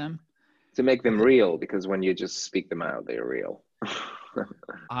about them. To make them real, because when you just speak them out, they're real.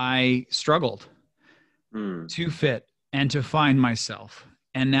 I struggled to fit and to find myself.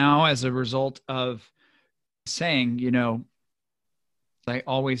 And now as a result of saying, you know, I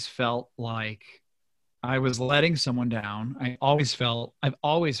always felt like I was letting someone down. I've always felt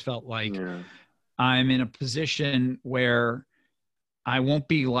like I'm in a position where I won't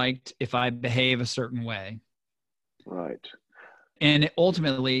be liked if I behave a certain way. Right. And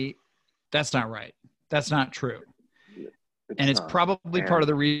ultimately, that's not right. That's not true. It's probably part of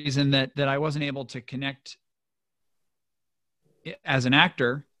the reason that I wasn't able to connect as an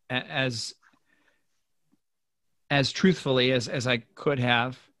actor as truthfully as I could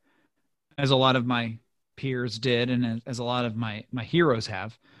have, as a lot of my peers did, and as a lot of my heroes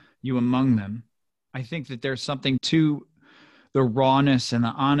have, you among them. I think that there's something to the rawness and the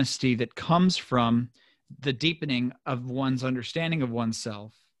honesty that comes from the deepening of one's understanding of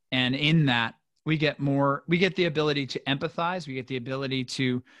oneself. And in that, we get the ability to empathize. We get the ability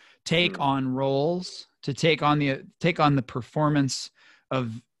to take on roles, to take on the performance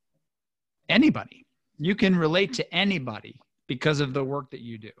of anybody. You can relate to anybody because of the work that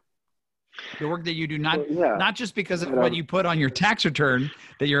you do. The work that you do, not just because of what you put on your tax return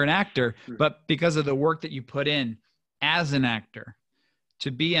that you're an actor, but because of the work that you put in as an actor, to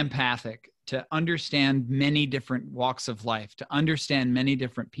be empathic, to understand many different walks of life, to understand many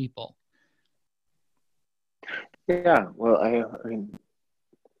different people. Yeah, well, I mean,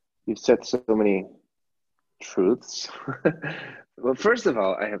 you've said so many truths. Well, first of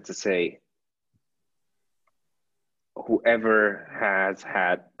all, I have to say, whoever has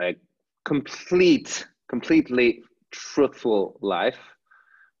had a completely truthful life,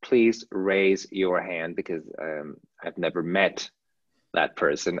 please raise your hand, because I've never met that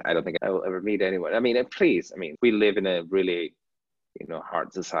person. I don't think I will ever meet anyone. I mean, please, I mean, we live in a really,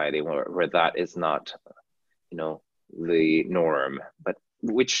 hard society where that is not, the norm. But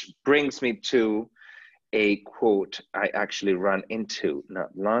which brings me to a quote I actually ran into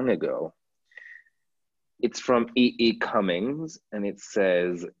not long ago. It's from E.E. Cummings, and it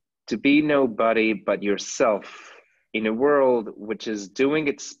says, "To be nobody but yourself in a world which is doing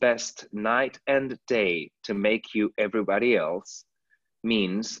its best night and day to make you everybody else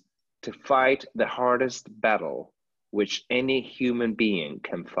means to fight the hardest battle which any human being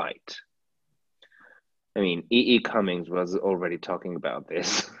can fight." I mean, E.E. Cummings was already talking about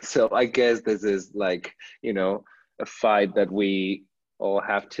this. So I guess this is like, a fight that we all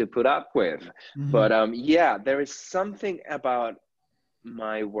have to put up with. Mm-hmm. But yeah, there is something about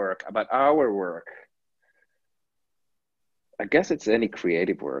my work, about our work. I guess it's any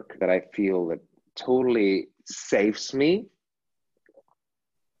creative work that I feel that totally saves me.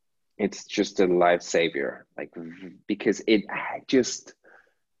 It's just a life savior, like, because it just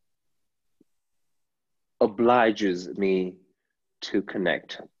obliges me to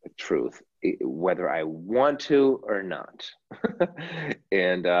connect with truth, whether I want to or not.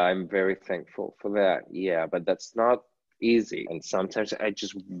 And I'm very thankful for that. Yeah, but that's not easy. And sometimes I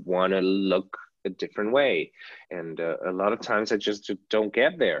just want to look a different way. And a lot of times I just don't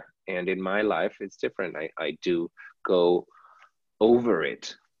get there. And in my life, it's different. I do go over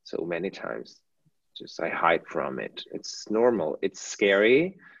it so many times. Just I hide from it. It's normal. It's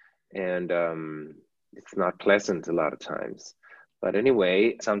scary. And it's not pleasant a lot of times. But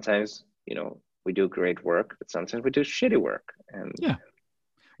anyway, sometimes, we do great work, but sometimes we do shitty work. And yeah.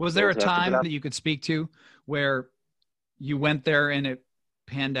 Was there a time that you could speak to where you went there and it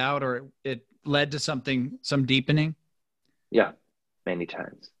panned out, or it led to some deepening? Yeah, many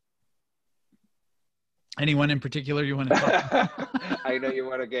times. Anyone in particular you want to talk about? I know you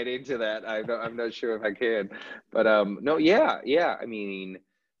want to get into that. I'm not sure if I can, but no, yeah. I mean,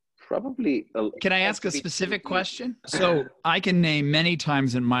 probably. Can I ask a specific question? So I can name many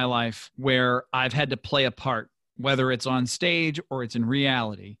times in my life where I've had to play a part, whether it's on stage or it's in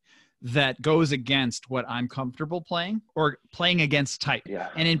reality, that goes against what I'm comfortable playing, or playing against type. Yeah.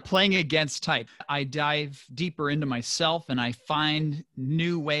 And in playing against type, I dive deeper into myself and I find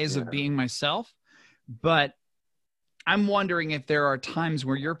new ways of being myself. But I'm wondering if there are times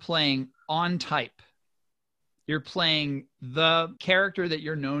where you're playing on type, you're playing the character that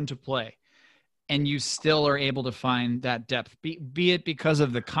you're known to play, and you still are able to find that depth, be it because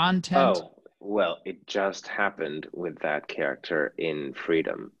of the content. Oh, well, it just happened with that character in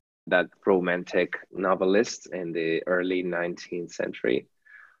Freedom, that romantic novelist in the early 19th century,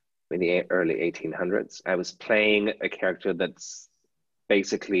 in the early 1800s. I was playing a character that's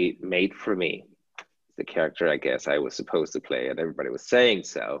basically made for me. The character I guess I was supposed to play, and everybody was saying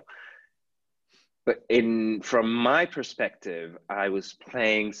so. But from my perspective, I was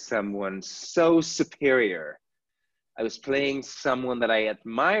playing someone so superior. I was playing someone that I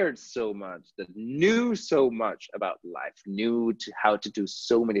admired so much, that knew so much about life, knew how to do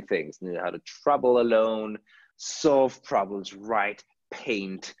so many things, knew how to travel alone, solve problems, write,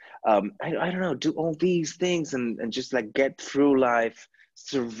 paint, I don't know, do all these things and just like get through life,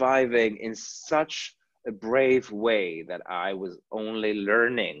 surviving in such a brave way that I was only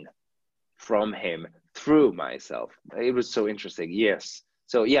learning from him through myself. It was so interesting. Yes.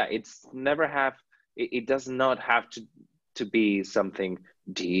 So yeah, it does not have to be something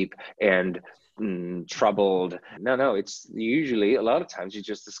deep and troubled. No, it's usually, a lot of times you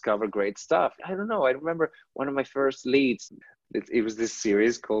just discover great stuff. I don't know. I remember one of my first leads. It was this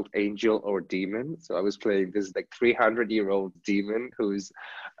series called Angel or Demon. So I was playing this like 300-year-old demon whose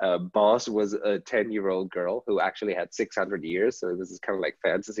boss was a 10-year-old girl who actually had 600 years. So it was this kind of like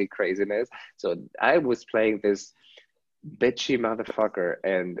fantasy craziness. So I was playing this bitchy motherfucker,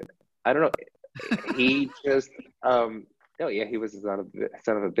 and I don't know, he just he was a son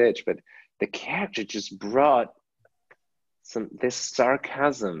of a bitch, but the character just brought this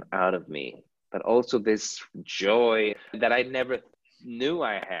sarcasm out of me, but also this joy that I never knew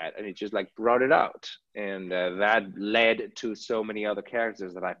I had, and it just like brought it out. And that led to so many other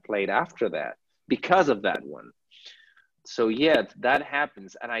characters that I played after that because of that one. So yeah, that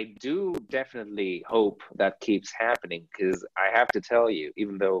happens, and I do definitely hope that keeps happening, because I have to tell you,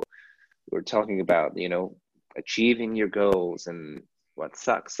 even though we're talking about, achieving your goals and what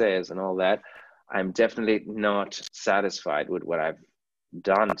success and all that, I'm definitely not satisfied with what I've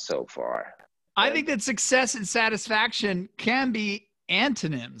done so far. I think that success and satisfaction can be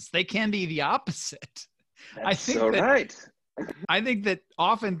antonyms. They can be the opposite. That's so right. I think that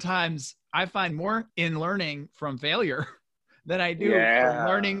oftentimes I find more in learning from failure than I do from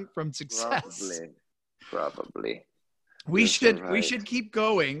learning from success. Probably. We should keep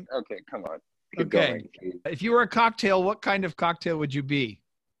going. Okay, come on. Keep going, please. If you were a cocktail, what kind of cocktail would you be?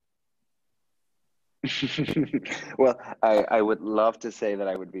 Well, I would love to say that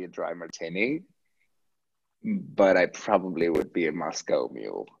I would be a dry martini, but I probably would be a Moscow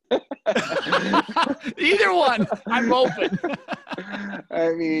Mule. Either one, I'm open.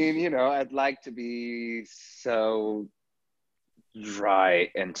 I mean, I'd like to be so dry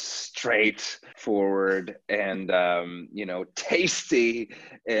and straightforward and, tasty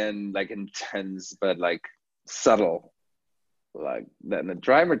and like intense, but like subtle. Like than a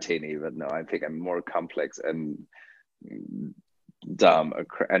dry martini, but no, I think I'm more complex and dumb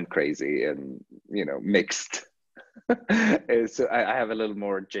and crazy and mixed. So I have a little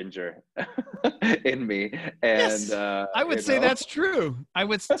more ginger in me, and yes, I would say that's true. I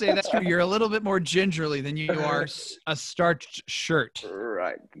would say that's true. You're a little bit more gingerly than you are a starched shirt.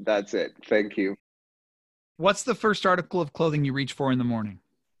 Right, that's it. Thank you. What's the first article of clothing you reach for in the morning?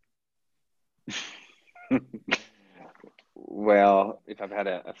 Well, if I've had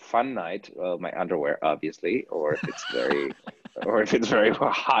a fun night, well, my underwear, obviously, or if it's very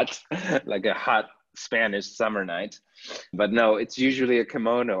hot, like a hot Spanish summer night. But no, it's usually a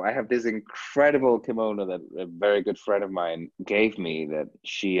kimono. I have this incredible kimono that a very good friend of mine gave me that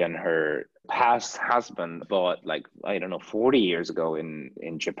she and her past husband bought 40 years ago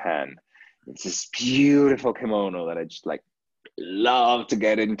in Japan. It's this beautiful kimono that I just love to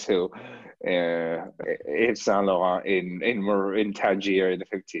get into. It's Saint Laurent in Tangier in the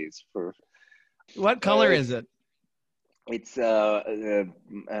 50s. What color is it? It's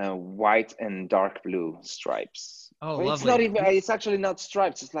white and dark blue stripes. Oh, but lovely. It's not even. It's actually not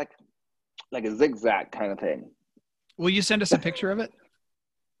stripes. It's like a zigzag kind of thing. Will you send us a picture of it?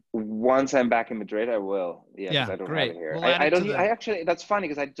 Once I'm back in Madrid, I will. Yes, yeah, I don't great. have it here. We'll I don't. I actually. That's funny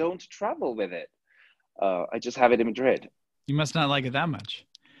because I don't travel with it. I just have it in Madrid. You must not like it that much.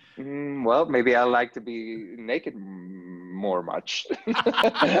 Well, maybe I like to be naked more much.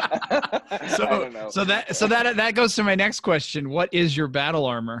 So that goes to my next question. What is your battle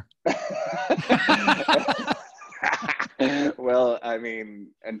armor? Well, I mean,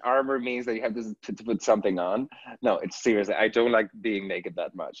 an armor means that you have to put something on. No, it's seriously. I don't like being naked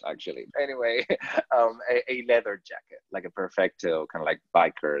that much, actually. Anyway, a leather jacket, like a perfecto, kind of like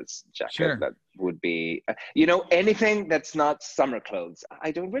biker's jacket. Sure. That would be, anything that's not summer clothes. I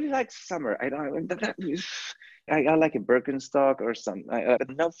don't really like summer. I like a Birkenstock or something.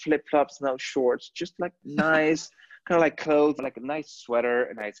 No flip-flops, no shorts, just like nice. Kind of like clothes, like a nice sweater,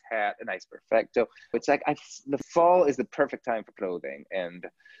 a nice hat, a nice perfecto. It's like the fall is the perfect time for clothing, and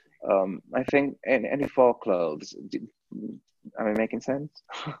I think any fall clothes. Am I making sense?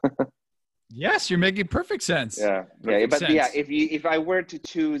 Yes, you're making perfect sense. Yeah, perfect sense. Yeah. If I were to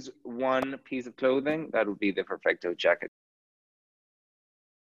choose one piece of clothing, that would be the perfecto jacket.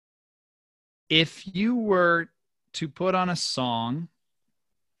 If you were to put on a song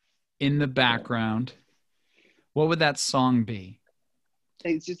in the background. What would that song be?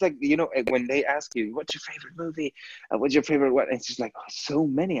 It's just like, when they ask you, what's your favorite movie? What's your favorite what? It's just like, so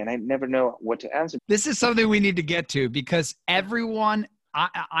many, and I never know what to answer. This is something we need to get to because everyone,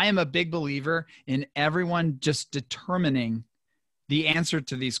 I am a big believer in everyone just determining the answer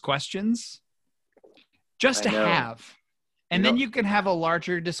to these questions just to have. And then you can have a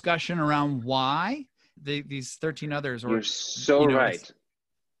larger discussion around why these 13 others. You're so right.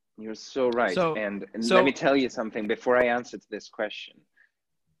 You're so right. So let me tell you something before I answer to this question.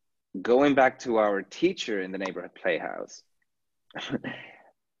 Going back to our teacher in the neighborhood playhouse,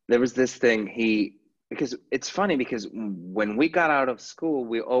 there was this thing because it's funny because when we got out of school,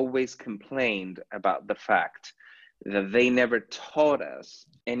 we always complained about the fact that they never taught us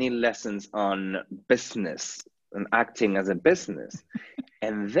any lessons on business and acting as a business.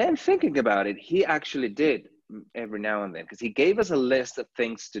 And then thinking about it, he actually did every now and then, because he gave us a list of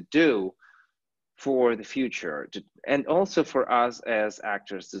things to do for the future, and also for us as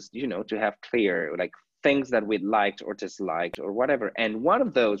actors to have clear things that we liked or disliked or whatever. And one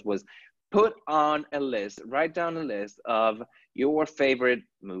of those was write down a list of your favorite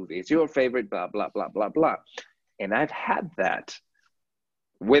movies, your favorite blah blah blah blah blah. And I've had that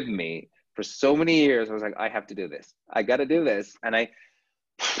with me for so many years. I was like, I have to do this, I got to do this, and I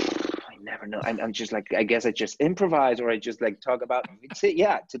never know. I'm just like, I guess I just improvise, or I just talk about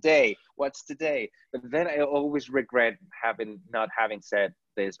today, what's today. But then I always regret not having said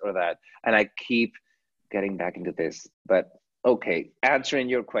this or that. And I keep getting back into this. But okay, answering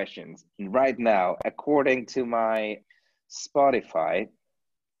your questions right now, according to my Spotify,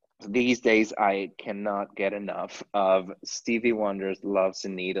 these days I cannot get enough of Stevie Wonder's Love's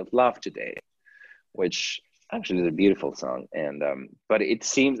in Need of Love Today, which actually is a beautiful song. And but it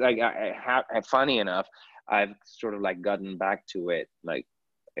seems like I have, funny enough, I've sort of like gotten back to it like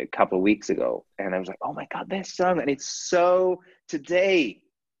a couple of weeks ago, and I was like, oh my God, this song, and it's so today.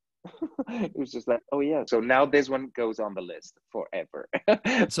 It was just like, oh yeah. So now this one goes on the list forever.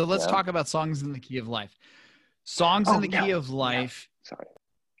 So let's talk about Songs in the Key of Life. Songs in the Key of Life. Sorry.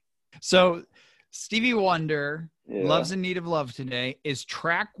 So Stevie Wonder, Love's in Need of Love Today, is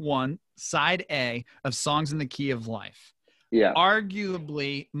track 1, side A of Songs in the Key of Life. Yeah.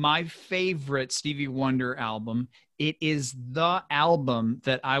 Arguably my favorite Stevie Wonder album. It is the album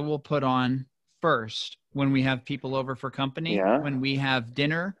that I will put on first when we have people over for company, when we have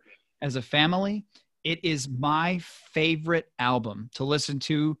dinner as a family. It is my favorite album to listen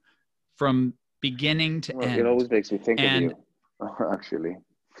to from beginning to end. It always makes me think of you, actually.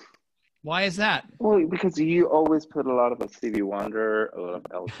 Why is that? Well, because you always put a lot of Stevie Wonder, a lot of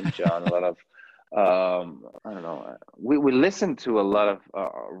Elton John, a lot of, I don't know. We listened to a lot of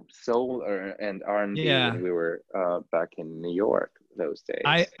soul and R&B when we were back in New York those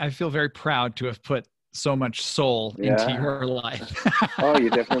days. I feel very proud to have put so much soul into your life. Oh,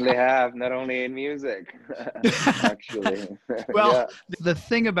 you definitely have, not only in music, actually. Well, the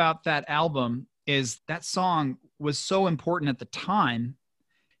thing about that album is that song was so important at the time.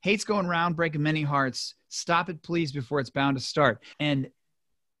 Hate's Going Round, Breaking Many Hearts, Stop It Please Before It's Bound to Start. And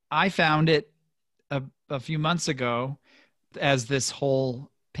I found it a few months ago as this whole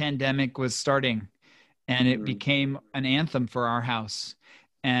pandemic was starting, and it became an anthem for our house.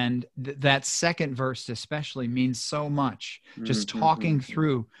 And that second verse especially means so much, just talking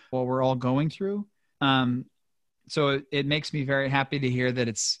through what we're all going through. So it makes me very happy to hear that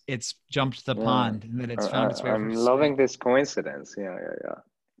it's jumped the pond and that it's found its way. I'm loving this coincidence. Yeah.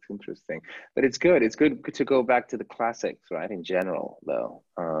 It's interesting, but it's good. It's good to go back to the classics, right? In general, though,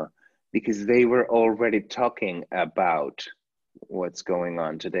 because they were already talking about what's going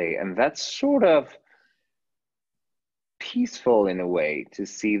on today, and that's sort of peaceful in a way to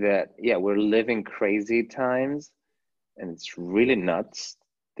see that. Yeah, we're living crazy times, and it's really nuts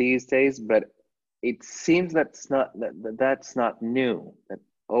these days. But it seems that's not new. That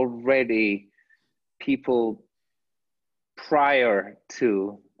already people prior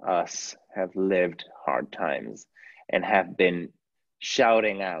to us have lived hard times and have been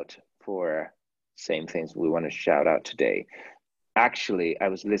shouting out for same things we want to shout out today. Actually, I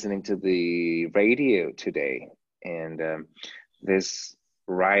was listening to the radio today, and this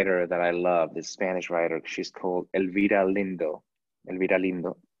writer that I love, this Spanish writer, she's called Elvira Lindo.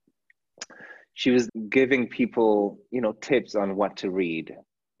 She was giving people, tips on what to read.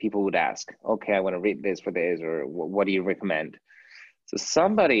 People would ask, okay, I want to read this for this, or what do you recommend? So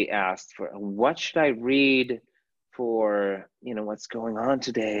somebody asked for, what should I read for, what's going on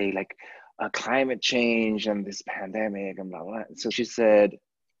today, like climate change and this pandemic and blah, blah. So she said,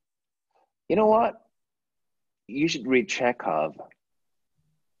 you know what? You should read Chekhov.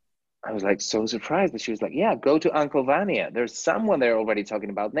 I was like so surprised, but she was like, yeah, go to Uncle Vanya. There's someone there already talking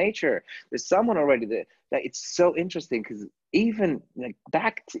about nature. There's someone already there. Like, it's so interesting because even like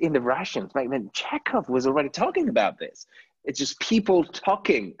back in the Russians, back then, Chekhov was already talking about this. It's just people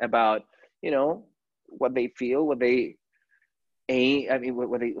talking about, what they feel, what they aim,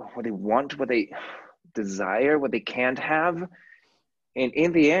 what they want, what they desire, what they can't have. And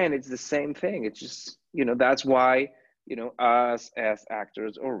in the end, it's the same thing. It's just, that's why, us as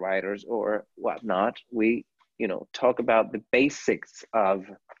actors or writers or whatnot, we, talk about the basics of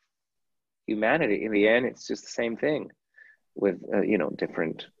humanity. In the end, it's just the same thing with,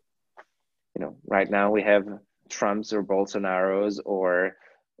 different, right now we have Trumps or Bolsonaros or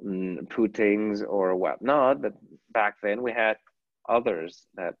Putins or whatnot, but back then we had others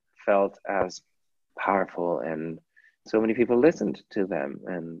that felt as powerful, and so many people listened to them.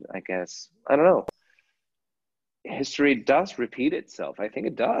 And I guess, I don't know, history does repeat itself. I think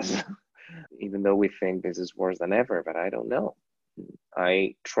it does, even though we think this is worse than ever, but I don't know.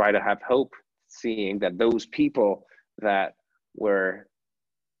 I try to have hope, seeing that those people that were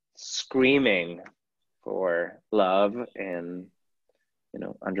screaming for love and,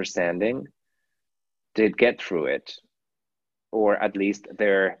 understanding did get through it, or at least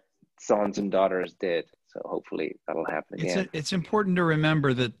their sons and daughters did. So hopefully that'll happen again. It's important to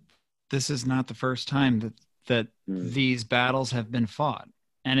remember that this is not the first time that these battles have been fought.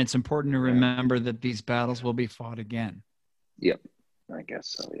 And it's important to remember that these battles will be fought again. Yep. I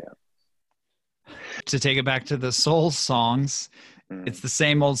guess so, yeah. To take it back to the soul songs, it's the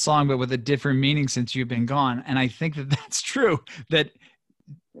same old song, but with a different meaning since you've been gone. And I think that that's true, that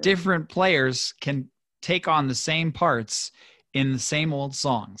different players can take on the same parts in the same old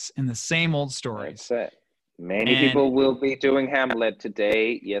songs, in the same old stories. That's it. Many people will be doing Hamlet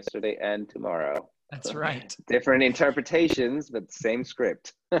today, yesterday, and tomorrow. That's right. Different interpretations, but same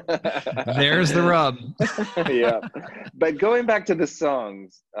script. There's the rub. Yeah. But going back to the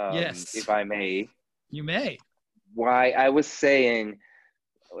songs, yes, if I may. You may. Why I was saying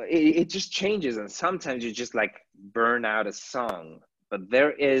it just changes, and sometimes you just like burn out a song, but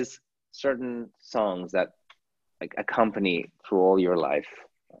there is certain songs that like accompany you through all your life.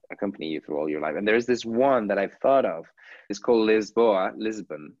 And there's this one that I've thought of. It's called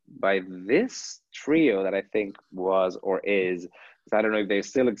Lisbon, by this trio that I think was or is, I don't know if they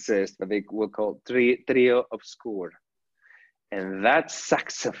still exist, but they were called Trio Obscur. And that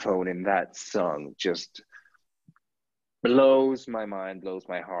saxophone in that song just blows my mind, blows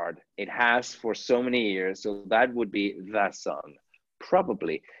my heart. It has for so many years. So that would be that song,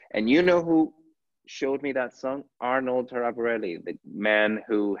 probably. And you know who showed me that song? Arnold Taraborelli, the man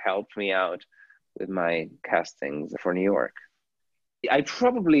who helped me out with my castings for New York. I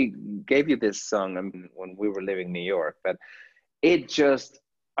probably gave you this song when we were living in New York, but it just,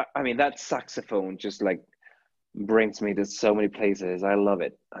 I mean, that saxophone just like brings me to so many places. I love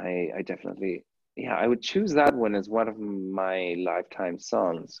it. I definitely, yeah, I would choose that one as one of my lifetime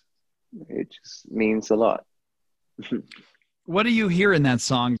songs. It just means a lot. What do you hear in that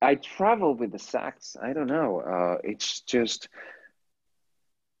song? I travel with the sax. I don't know. It's just,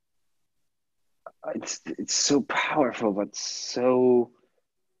 it's so powerful, but so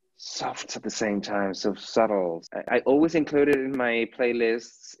soft at the same time, so subtle. I always include it in my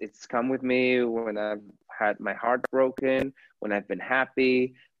playlists. It's come with me when I've had my heart broken, when I've been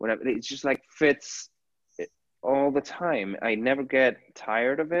happy, it just like fits all the time. I never get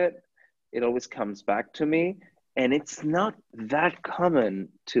tired of it. It always comes back to me. And it's not that common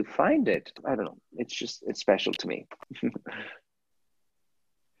to find it. I don't know. It's special to me.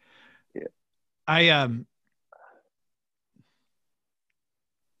 Yeah.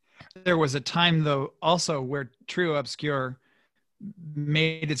 There was a time though also where Trio Obscur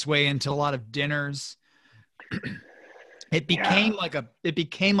made its way into a lot of dinners. It became like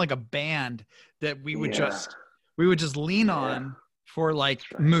a band that we would just lean on for like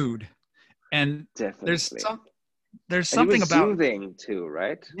mood. And definitely. there's something about soothing too,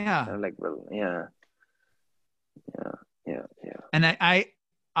 right? Yeah. Like, yeah. And I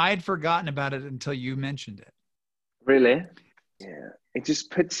had forgotten about it until you mentioned it. Really? Yeah. It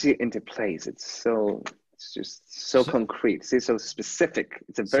just puts you into place. It's just so concrete. It's so specific.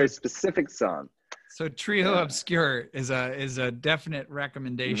 It's a very specific song. So Trio Obscur is a definite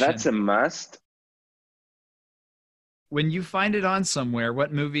recommendation. That's a must. When you find it on somewhere,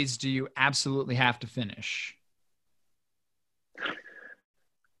 what movies do you absolutely have to finish?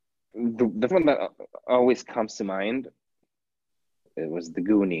 The one that always comes to mind, it was The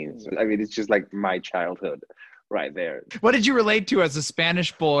Goonies. I mean, it's just like my childhood right there. What did you relate to as a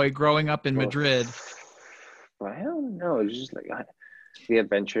Spanish boy growing up in Madrid? I don't know. It's just like the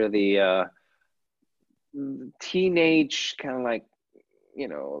adventure, the teenage kind of like, you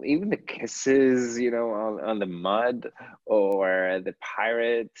know, even the kisses, you know, on the mud, or the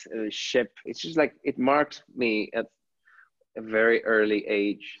pirate ship. It's just like, it marked me at a very early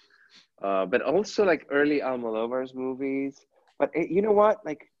age. But also like early Almodovar's movies. But you know what?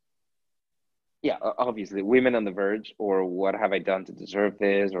 Like, yeah, obviously Women on the Verge, or What Have I Done to Deserve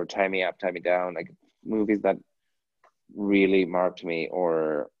This, or Tie Me Up, Tie Me Down, like movies that really marked me,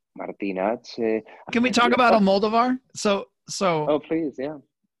 or Martina. Can we talk about Almodovar? So. Oh, please, yeah.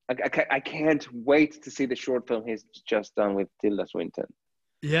 I can't wait to see the short film he's just done with Tilda Swinton.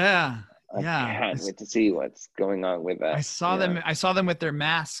 Yeah. I can't wait to see what's going on with that. I saw them with their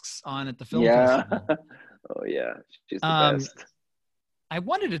masks on at the film festival. Oh yeah, she's the best. I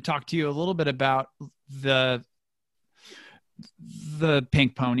wanted to talk to you a little bit about the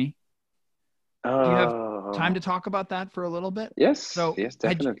Pink Pony. Do you have time to talk about that for a little bit? Yes. Yes,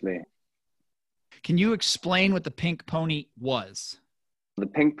 definitely. Can you explain what the Pink Pony was? The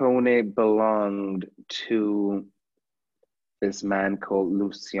Pink Pony belonged to this man called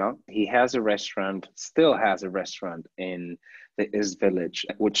Lucien. He has a restaurant, still has a restaurant in the East Village,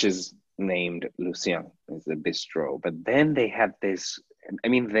 which is named Lucien. It's a bistro. But then they had this,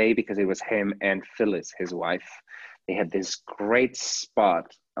 because it was him and Phyllis, his wife, they had this great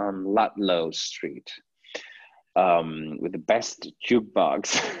spot on Ludlow Street. with the best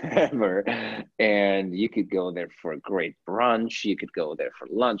jukebox ever. And you could go there for a great brunch. You could go there for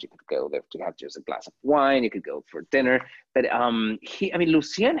lunch. You could go there to have just a glass of wine. You could go for dinner. But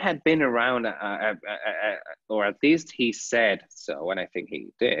Lucien had been around, or at least he said so, and I think he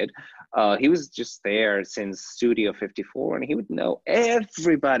did. He was just there since Studio 54, and he would know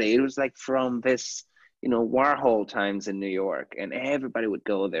everybody. It was like from this, Warhol times in New York, and everybody would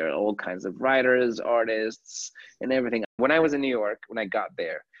go there, all kinds of writers, artists, and everything. When I was in New York, when I got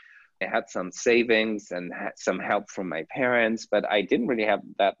there, I had some savings and had some help from my parents, but I didn't really have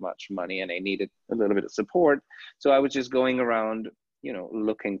that much money and I needed a little bit of support. So I was just going around,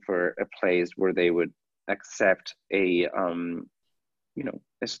 looking for a place where they would accept a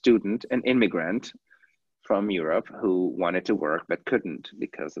student, an immigrant from Europe who wanted to work but couldn't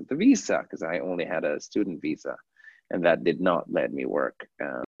because of the visa, because I only had a student visa, and that did not let me work.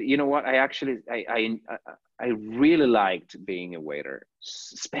 You know what? I really liked being a waiter,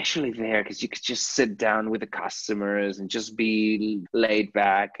 especially there, because you could just sit down with the customers and just be laid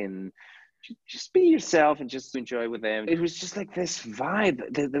back and just be yourself and just enjoy with them. It was just like this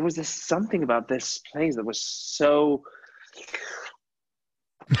vibe. There was this something about this place that was so.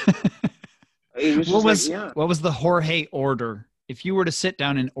 It was what was the Jorge order? If you were to sit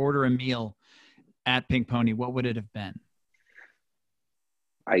down and order a meal at Pink Pony, what would it have been?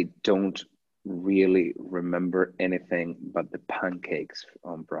 I don't really remember anything but the pancakes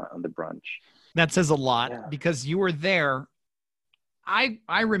on the brunch. That says a lot because you were there. I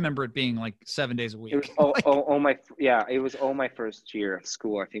remember it being like 7 days a week. It was it was all my first year of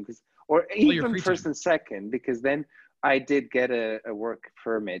school, I think, or even first and second, because then I did get a work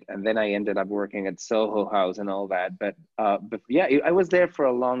permit, and then I ended up working at Soho House and all that. But yeah, I was there for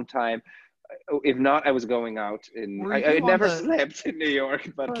a long time. If not, I was going out. I never slept in New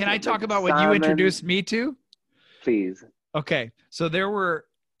York. But can I talk about what you introduced me to? Please. Okay, so there were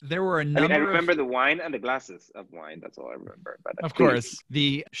a number. I remember the wine and the glasses of wine. That's all I remember. But of course,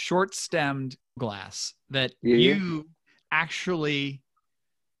 the short-stemmed glass that you actually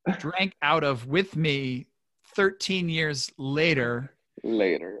drank out of with me 13 years later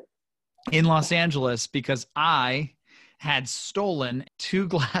in Los Angeles, because I had stolen 2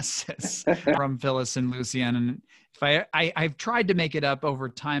 glasses from Phyllis and Lucien. And if I've tried to make it up over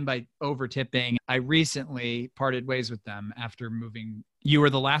time by over tipping. I recently parted ways with them after moving. You were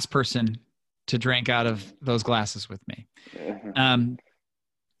the last person to drink out of those glasses with me.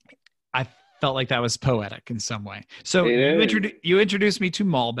 I felt like that was poetic in some way. So you introduced me to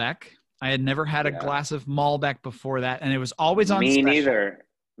Malbec. I had never had a glass of Malbec before that, and it was always on special.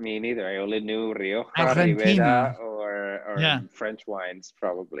 Me neither. I only knew Rioja, Ribera, or French wines,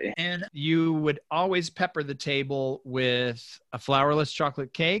 probably. And you would always pepper the table with a flourless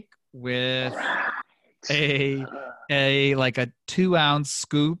chocolate cake with a 2-ounce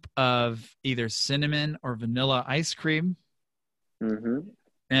scoop of either cinnamon or vanilla ice cream. Mm-hmm.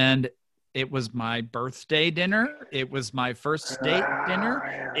 And it was my birthday dinner. It was my first date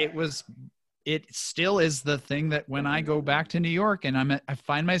dinner. It still is the thing that when I go back to New York and I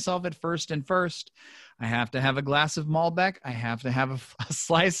find myself at First and First, I have to have a glass of Malbec. I have to have a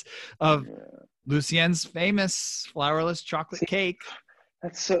slice of Lucien's famous flourless chocolate cake.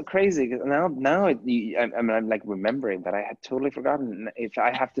 That's so crazy. Now I'm like remembering that I had totally forgotten. If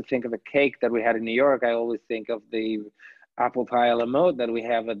I have to think of a cake that we had in New York, I always think of the apple pie a la mode that we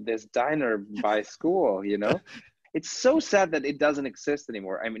have at this diner by school, It's so sad that it doesn't exist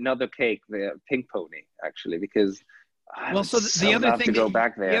anymore. I mean, not the cake, the Pink Pony, actually, because the other thing to go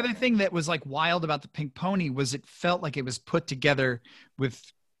back there. The other thing that was like wild about the Pink Pony was it felt like it was put together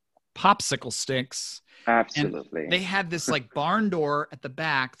with popsicle sticks. Absolutely. And they had this like barn door at the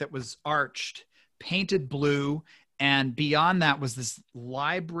back that was arched, painted blue, and beyond that was this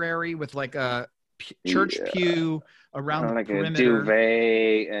library with like a church pew around the perimeter. A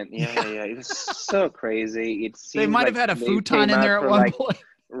duvet, and it was so crazy. It seemed they might have had a futon in there at one point.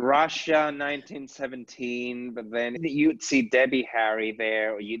 Russia 1917, but then you'd see Debbie Harry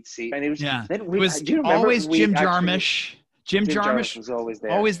there, or you'd see, and it was always Jim Jarmusch. Jim Jarmusch was always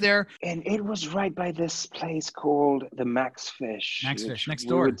there. Always there. And it was right by this place called the Max Fish. Max Fish, next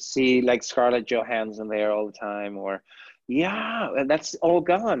door. We would see like Scarlett Johansson there all the time, and that's all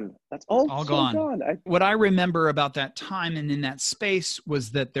gone. That's all gone. What I remember about that time and in that space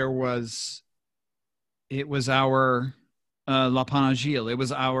was that it was our La Panagile. It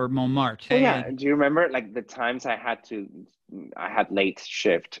was our Montmartre. Yeah. Do you remember like the times I had late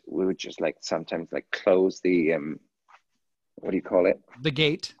shift? We would just like sometimes like close the, what do you call it? The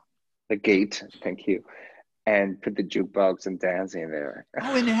gate. The gate. Thank you. And put the jukebox and dance in there.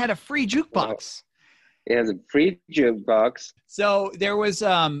 Oh, and it had a free jukebox. It has a free jukebox. So there was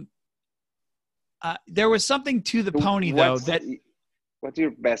something to the pony though What's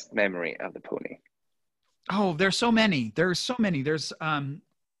your best memory of the pony? Oh, there's so many. There's so many. There's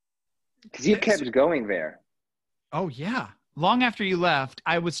Because you kept going there. Oh yeah. Long after you left,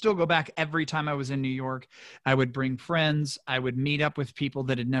 I would still go back every time I was in New York. I would bring friends. I would meet up with people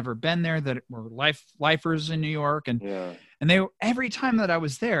that had never been there, that were lifers in New York, and every time that I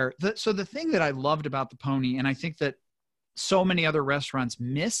was there. So the thing that I loved about the Pony, and I think that so many other restaurants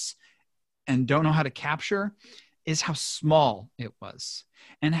miss and don't know how to capture, is how small it was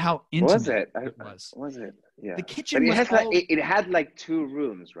and how intimate it was. Was it? Yeah. The kitchen it had like 2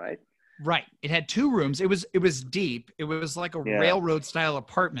 rooms, right? Right. It had 2 rooms. It was deep. It was like a railroad style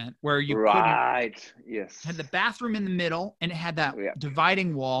apartment where you Yes. had the bathroom in the middle, and it had that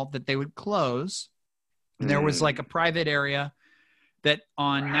dividing wall that they would close. And there was like a private area that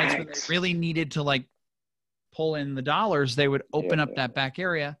on nights when they really needed to like pull in the dollars, they would open up that back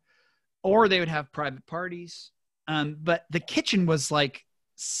area, or they would have private parties. But the kitchen was like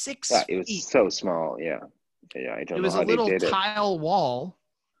 6 feet. It was so small. Yeah. Yeah. I don't know. It was a little tile wall.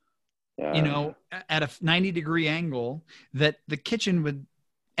 You know, at a 90-degree angle, that the kitchen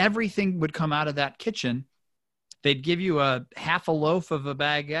everything would come out of that kitchen. They'd give you a half a loaf of a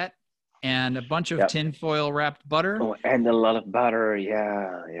baguette and a bunch of tinfoil wrapped butter. Oh, and a lot of butter.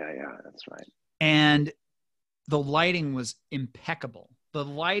 Yeah. That's right. And the lighting was impeccable. The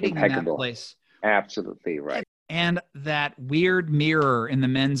lighting in that place. Absolutely right. And that weird mirror in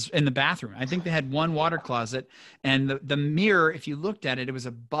the bathroom. I think they had one water closet, and the mirror, if you looked at it, it was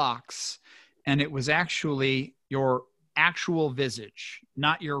a box, and it was actually your actual visage,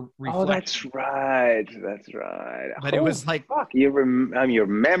 not your reflection. Oh, that's right. But it was like, fuck, your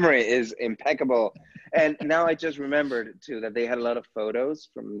memory is impeccable. And now I just remembered too that they had a lot of photos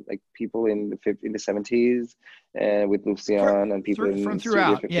from like people in the 70s with Lucian and people from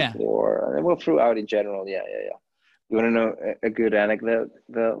throughout, throughout in general, yeah. You want to know a good anecdote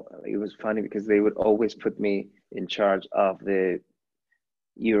though? It was funny because they would always put me in charge of the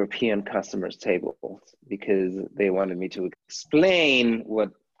European customers' tables because they wanted me to explain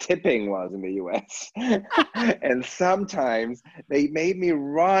what tipping was in the US. And sometimes they made me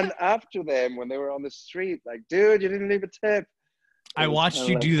run after them when they were on the street, like, dude, you didn't leave a tip. I watched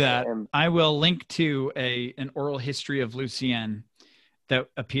you do that. I will link to an oral history of Lucien that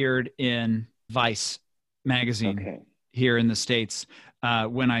appeared in Vice magazine here in the States.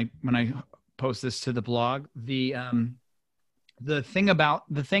 When I post this to the blog, the thing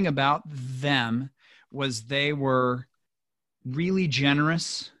about them was they were really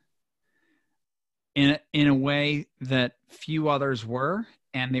generous in a way that few others were,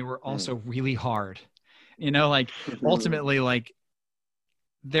 and they were also really hard. You know, like ultimately, like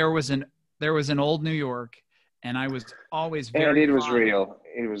there was an old New York, and I was always very. And it was real.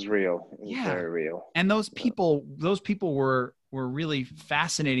 It was real. It was very real. And those people were really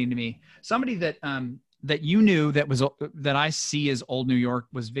fascinating to me. Somebody that you knew that I see as old New York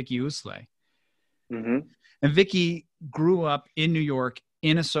was Vicky Usle. Mm-hmm. And Vicky grew up in New York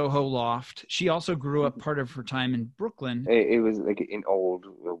in a Soho loft. She also grew up part of her time in Brooklyn. It was like in old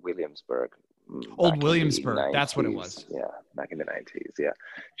Williamsburg. Old Williamsburg, that's what it was. Yeah, back in the 90s. Yeah,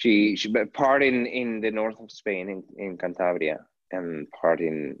 she part in the north of Spain in Cantabria, and part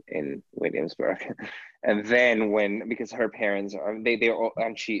in Williamsburg. And then because her parents are they're all,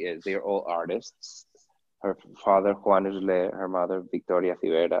 and they're all artists. Her father Juan Usle, her mother Victoria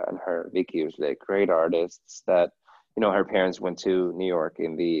Fibera, and her Vicky Usle, great artists that, you know, her parents went to New York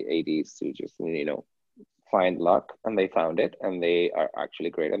in the 80s to just, you know, find luck, and they found it, and they are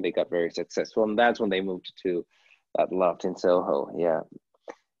actually great, and they got very successful, and that's when they moved to that loft in Soho.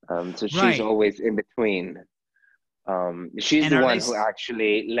 So she's always in between. She's the one who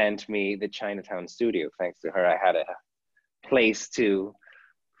actually lent me the Chinatown studio. Thanks to her, I had a place to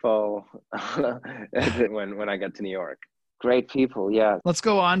fall when I got to New York. Great people. Yeah. Let's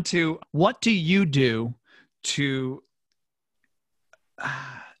go on to, what do you do to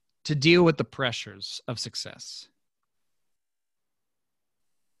deal with the pressures of success?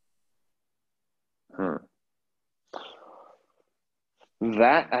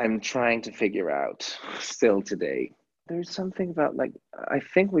 That I'm trying to figure out still today. There's something about, like, I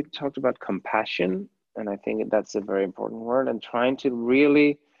think we talked about compassion, and I think that's a very important word, and trying to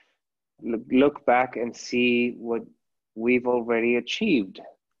really look back and see what we've already achieved.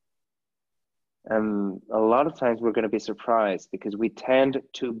 And a lot of times we're going to be surprised because we tend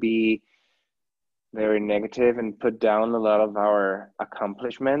to be very negative and put down a lot of our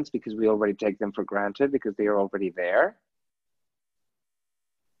accomplishments because we already take them for granted because they are already there.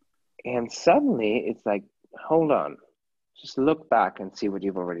 And suddenly it's like, hold on, just look back and see what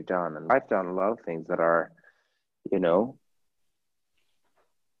you've already done. And I've done a lot of things that are, you know,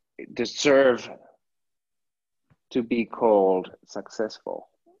 deserve to be called successful.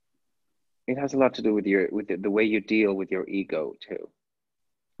 It has a lot to do with the way you deal with your ego too.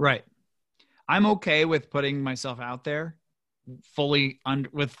 Right. I'm okay with putting myself out there fully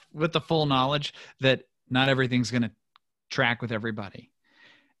with the full knowledge that not everything's going to track with everybody.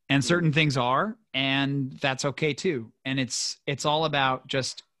 And certain things are, and that's okay too. And it's all about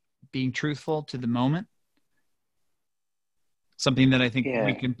just being truthful to the moment. Something that I think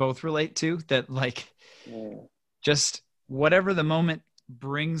we can both relate to, that like just whatever the moment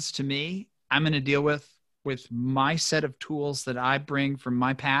brings to me, I'm going to deal with my set of tools that I bring from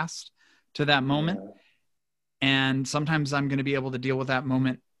my past to that moment. And sometimes I'm going to be able to deal with that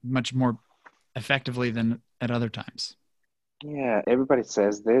moment much more effectively than at other times. Yeah, everybody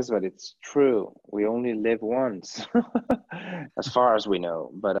says this, but it's true. We only live once, as far as we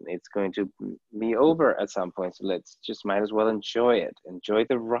know, but it's going to be over at some point. So let's just might as well enjoy it. Enjoy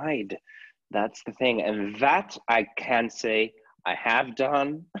the ride. That's the thing. And that I can say I have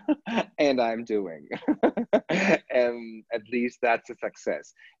done and I'm doing. And at least that's a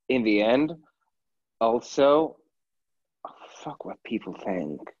success. In the end, also, fuck what people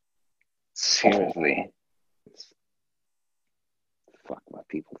think. Seriously. Fuck what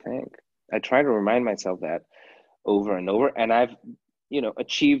people think. I try to remind myself that over and over, and I've,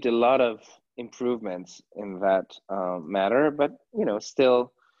 achieved a lot of improvements in that matter. But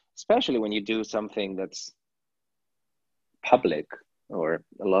still, especially when you do something that's public or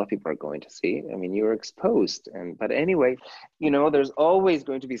a lot of people are going to see. I mean, you're exposed, but anyway, there's always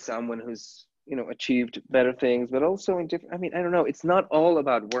going to be someone who's achieved better things, but also in different. I mean, I don't know. It's not all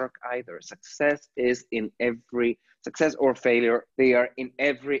about work either. Success is in every success or failure. They are in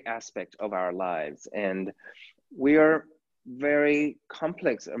every aspect of our lives, and we are very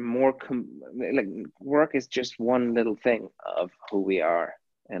complex and more like work is just one little thing of who we are,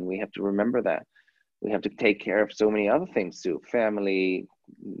 and we have to remember that. We have to take care of so many other things too: family,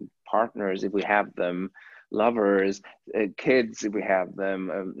 partners if we have them, lovers, kids if we have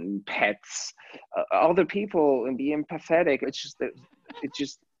them, pets, other people, and be empathetic.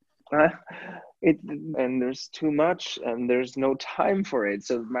 And there's too much and there's no time for it,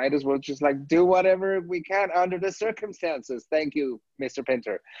 so might as well just like do whatever we can under the circumstances. Thank you, Mr.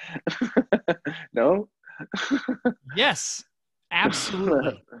 Pinter. No. Yes,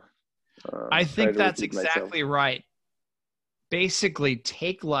 absolutely. I think that's exactly right. Basically,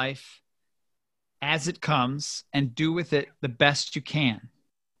 take life as it comes and do with it the best you can.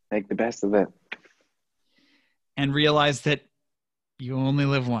 Make the best of it. And realize that you only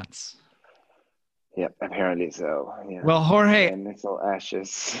live once. Yep, apparently so. Yeah. Well, Jorge, and it's all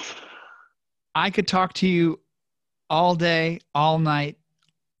ashes. I could talk to you all day, all night,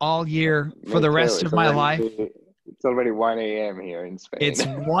 all year for the rest of my life. It's already 1 a.m. here in Spain. It's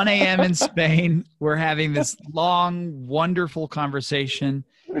 1 a.m. in Spain. We're having this long, wonderful conversation.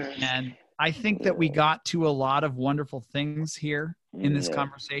 And I think that we got to a lot of wonderful things here in this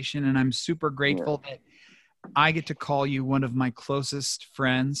conversation. And I'm super grateful that I get to call you one of my closest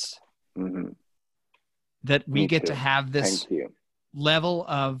friends. Mm-hmm. That we get to have this level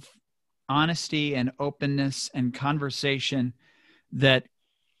of honesty and openness and conversation that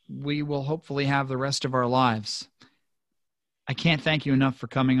we will hopefully have the rest of our lives. I can't thank you enough for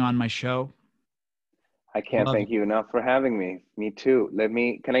coming on my show. I can't thank you enough for having me. Me too.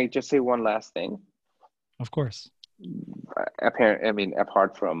 Can I just say one last thing? Of course.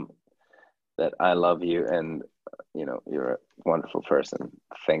 Apart from that, I love you and, you're a wonderful person.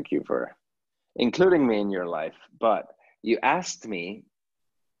 Thank you for including me in your life. But you asked me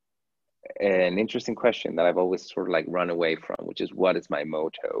an interesting question that I've always sort of like run away from, which is, what is my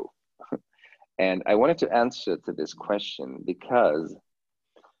motto? And I wanted to answer to this question because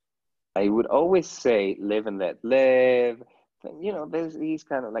I would always say, live and let live. There's these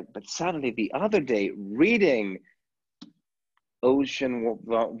kind of like, but suddenly the other day reading Ocean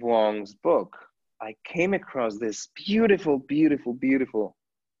Vuong's book, I came across this beautiful, beautiful, beautiful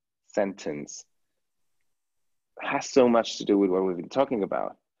sentence. It has so much to do with what we've been talking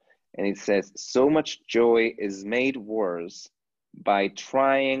about. And it says, so much joy is made worse by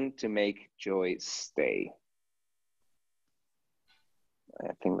trying to make joy stay.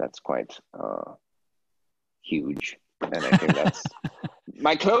 I think that's quite huge. And I think that's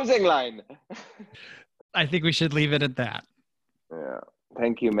my closing line. I think we should leave it at that. Yeah.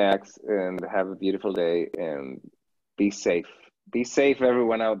 Thank you, Max, and have a beautiful day and be safe. Be safe,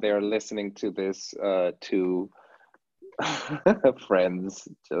 everyone out there listening to this, to friends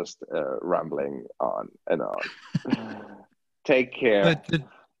just rambling on and on. Take care.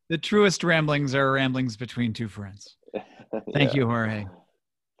 The truest ramblings are ramblings between two friends. Thank you, Jorge.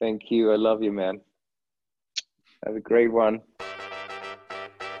 Thank you. I love you, man. Have a great one.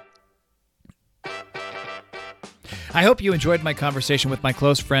 I hope you enjoyed my conversation with my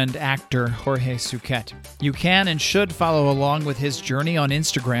close friend, actor Jorge Suquet. You can and should follow along with his journey on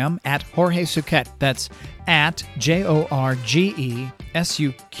Instagram at Jorge Suquet. That's at JorgeSuquet.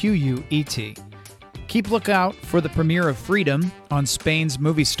 Keep lookout for the premiere of Freedom on Spain's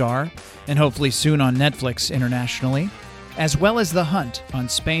Movie Star, and hopefully soon on Netflix internationally, as well as The Hunt on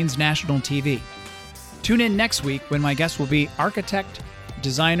Spain's national TV. Tune in next week when my guest will be architect,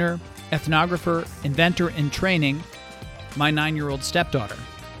 designer, ethnographer, inventor in training, my 9-year-old stepdaughter.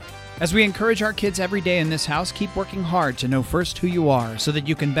 As we encourage our kids every day in this house, keep working hard to know first who you are so that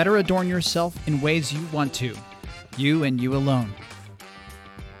you can better adorn yourself in ways you want to. You and you alone.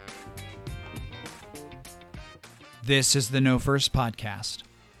 This is the Know First Podcast.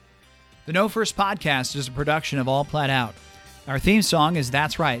 The Know First Podcast is a production of All Plat Out. Our theme song is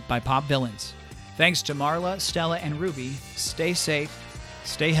That's Right by Pop Villains. Thanks to Marla, Stella, and Ruby. Stay safe,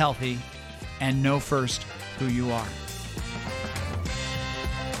 stay healthy, and know first who you are.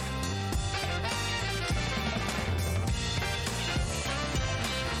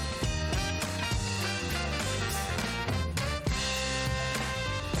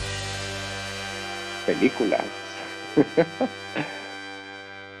 Películas.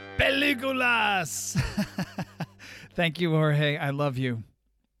 Películas! Thank you, Jorge. I love you.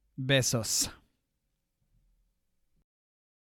 Besos.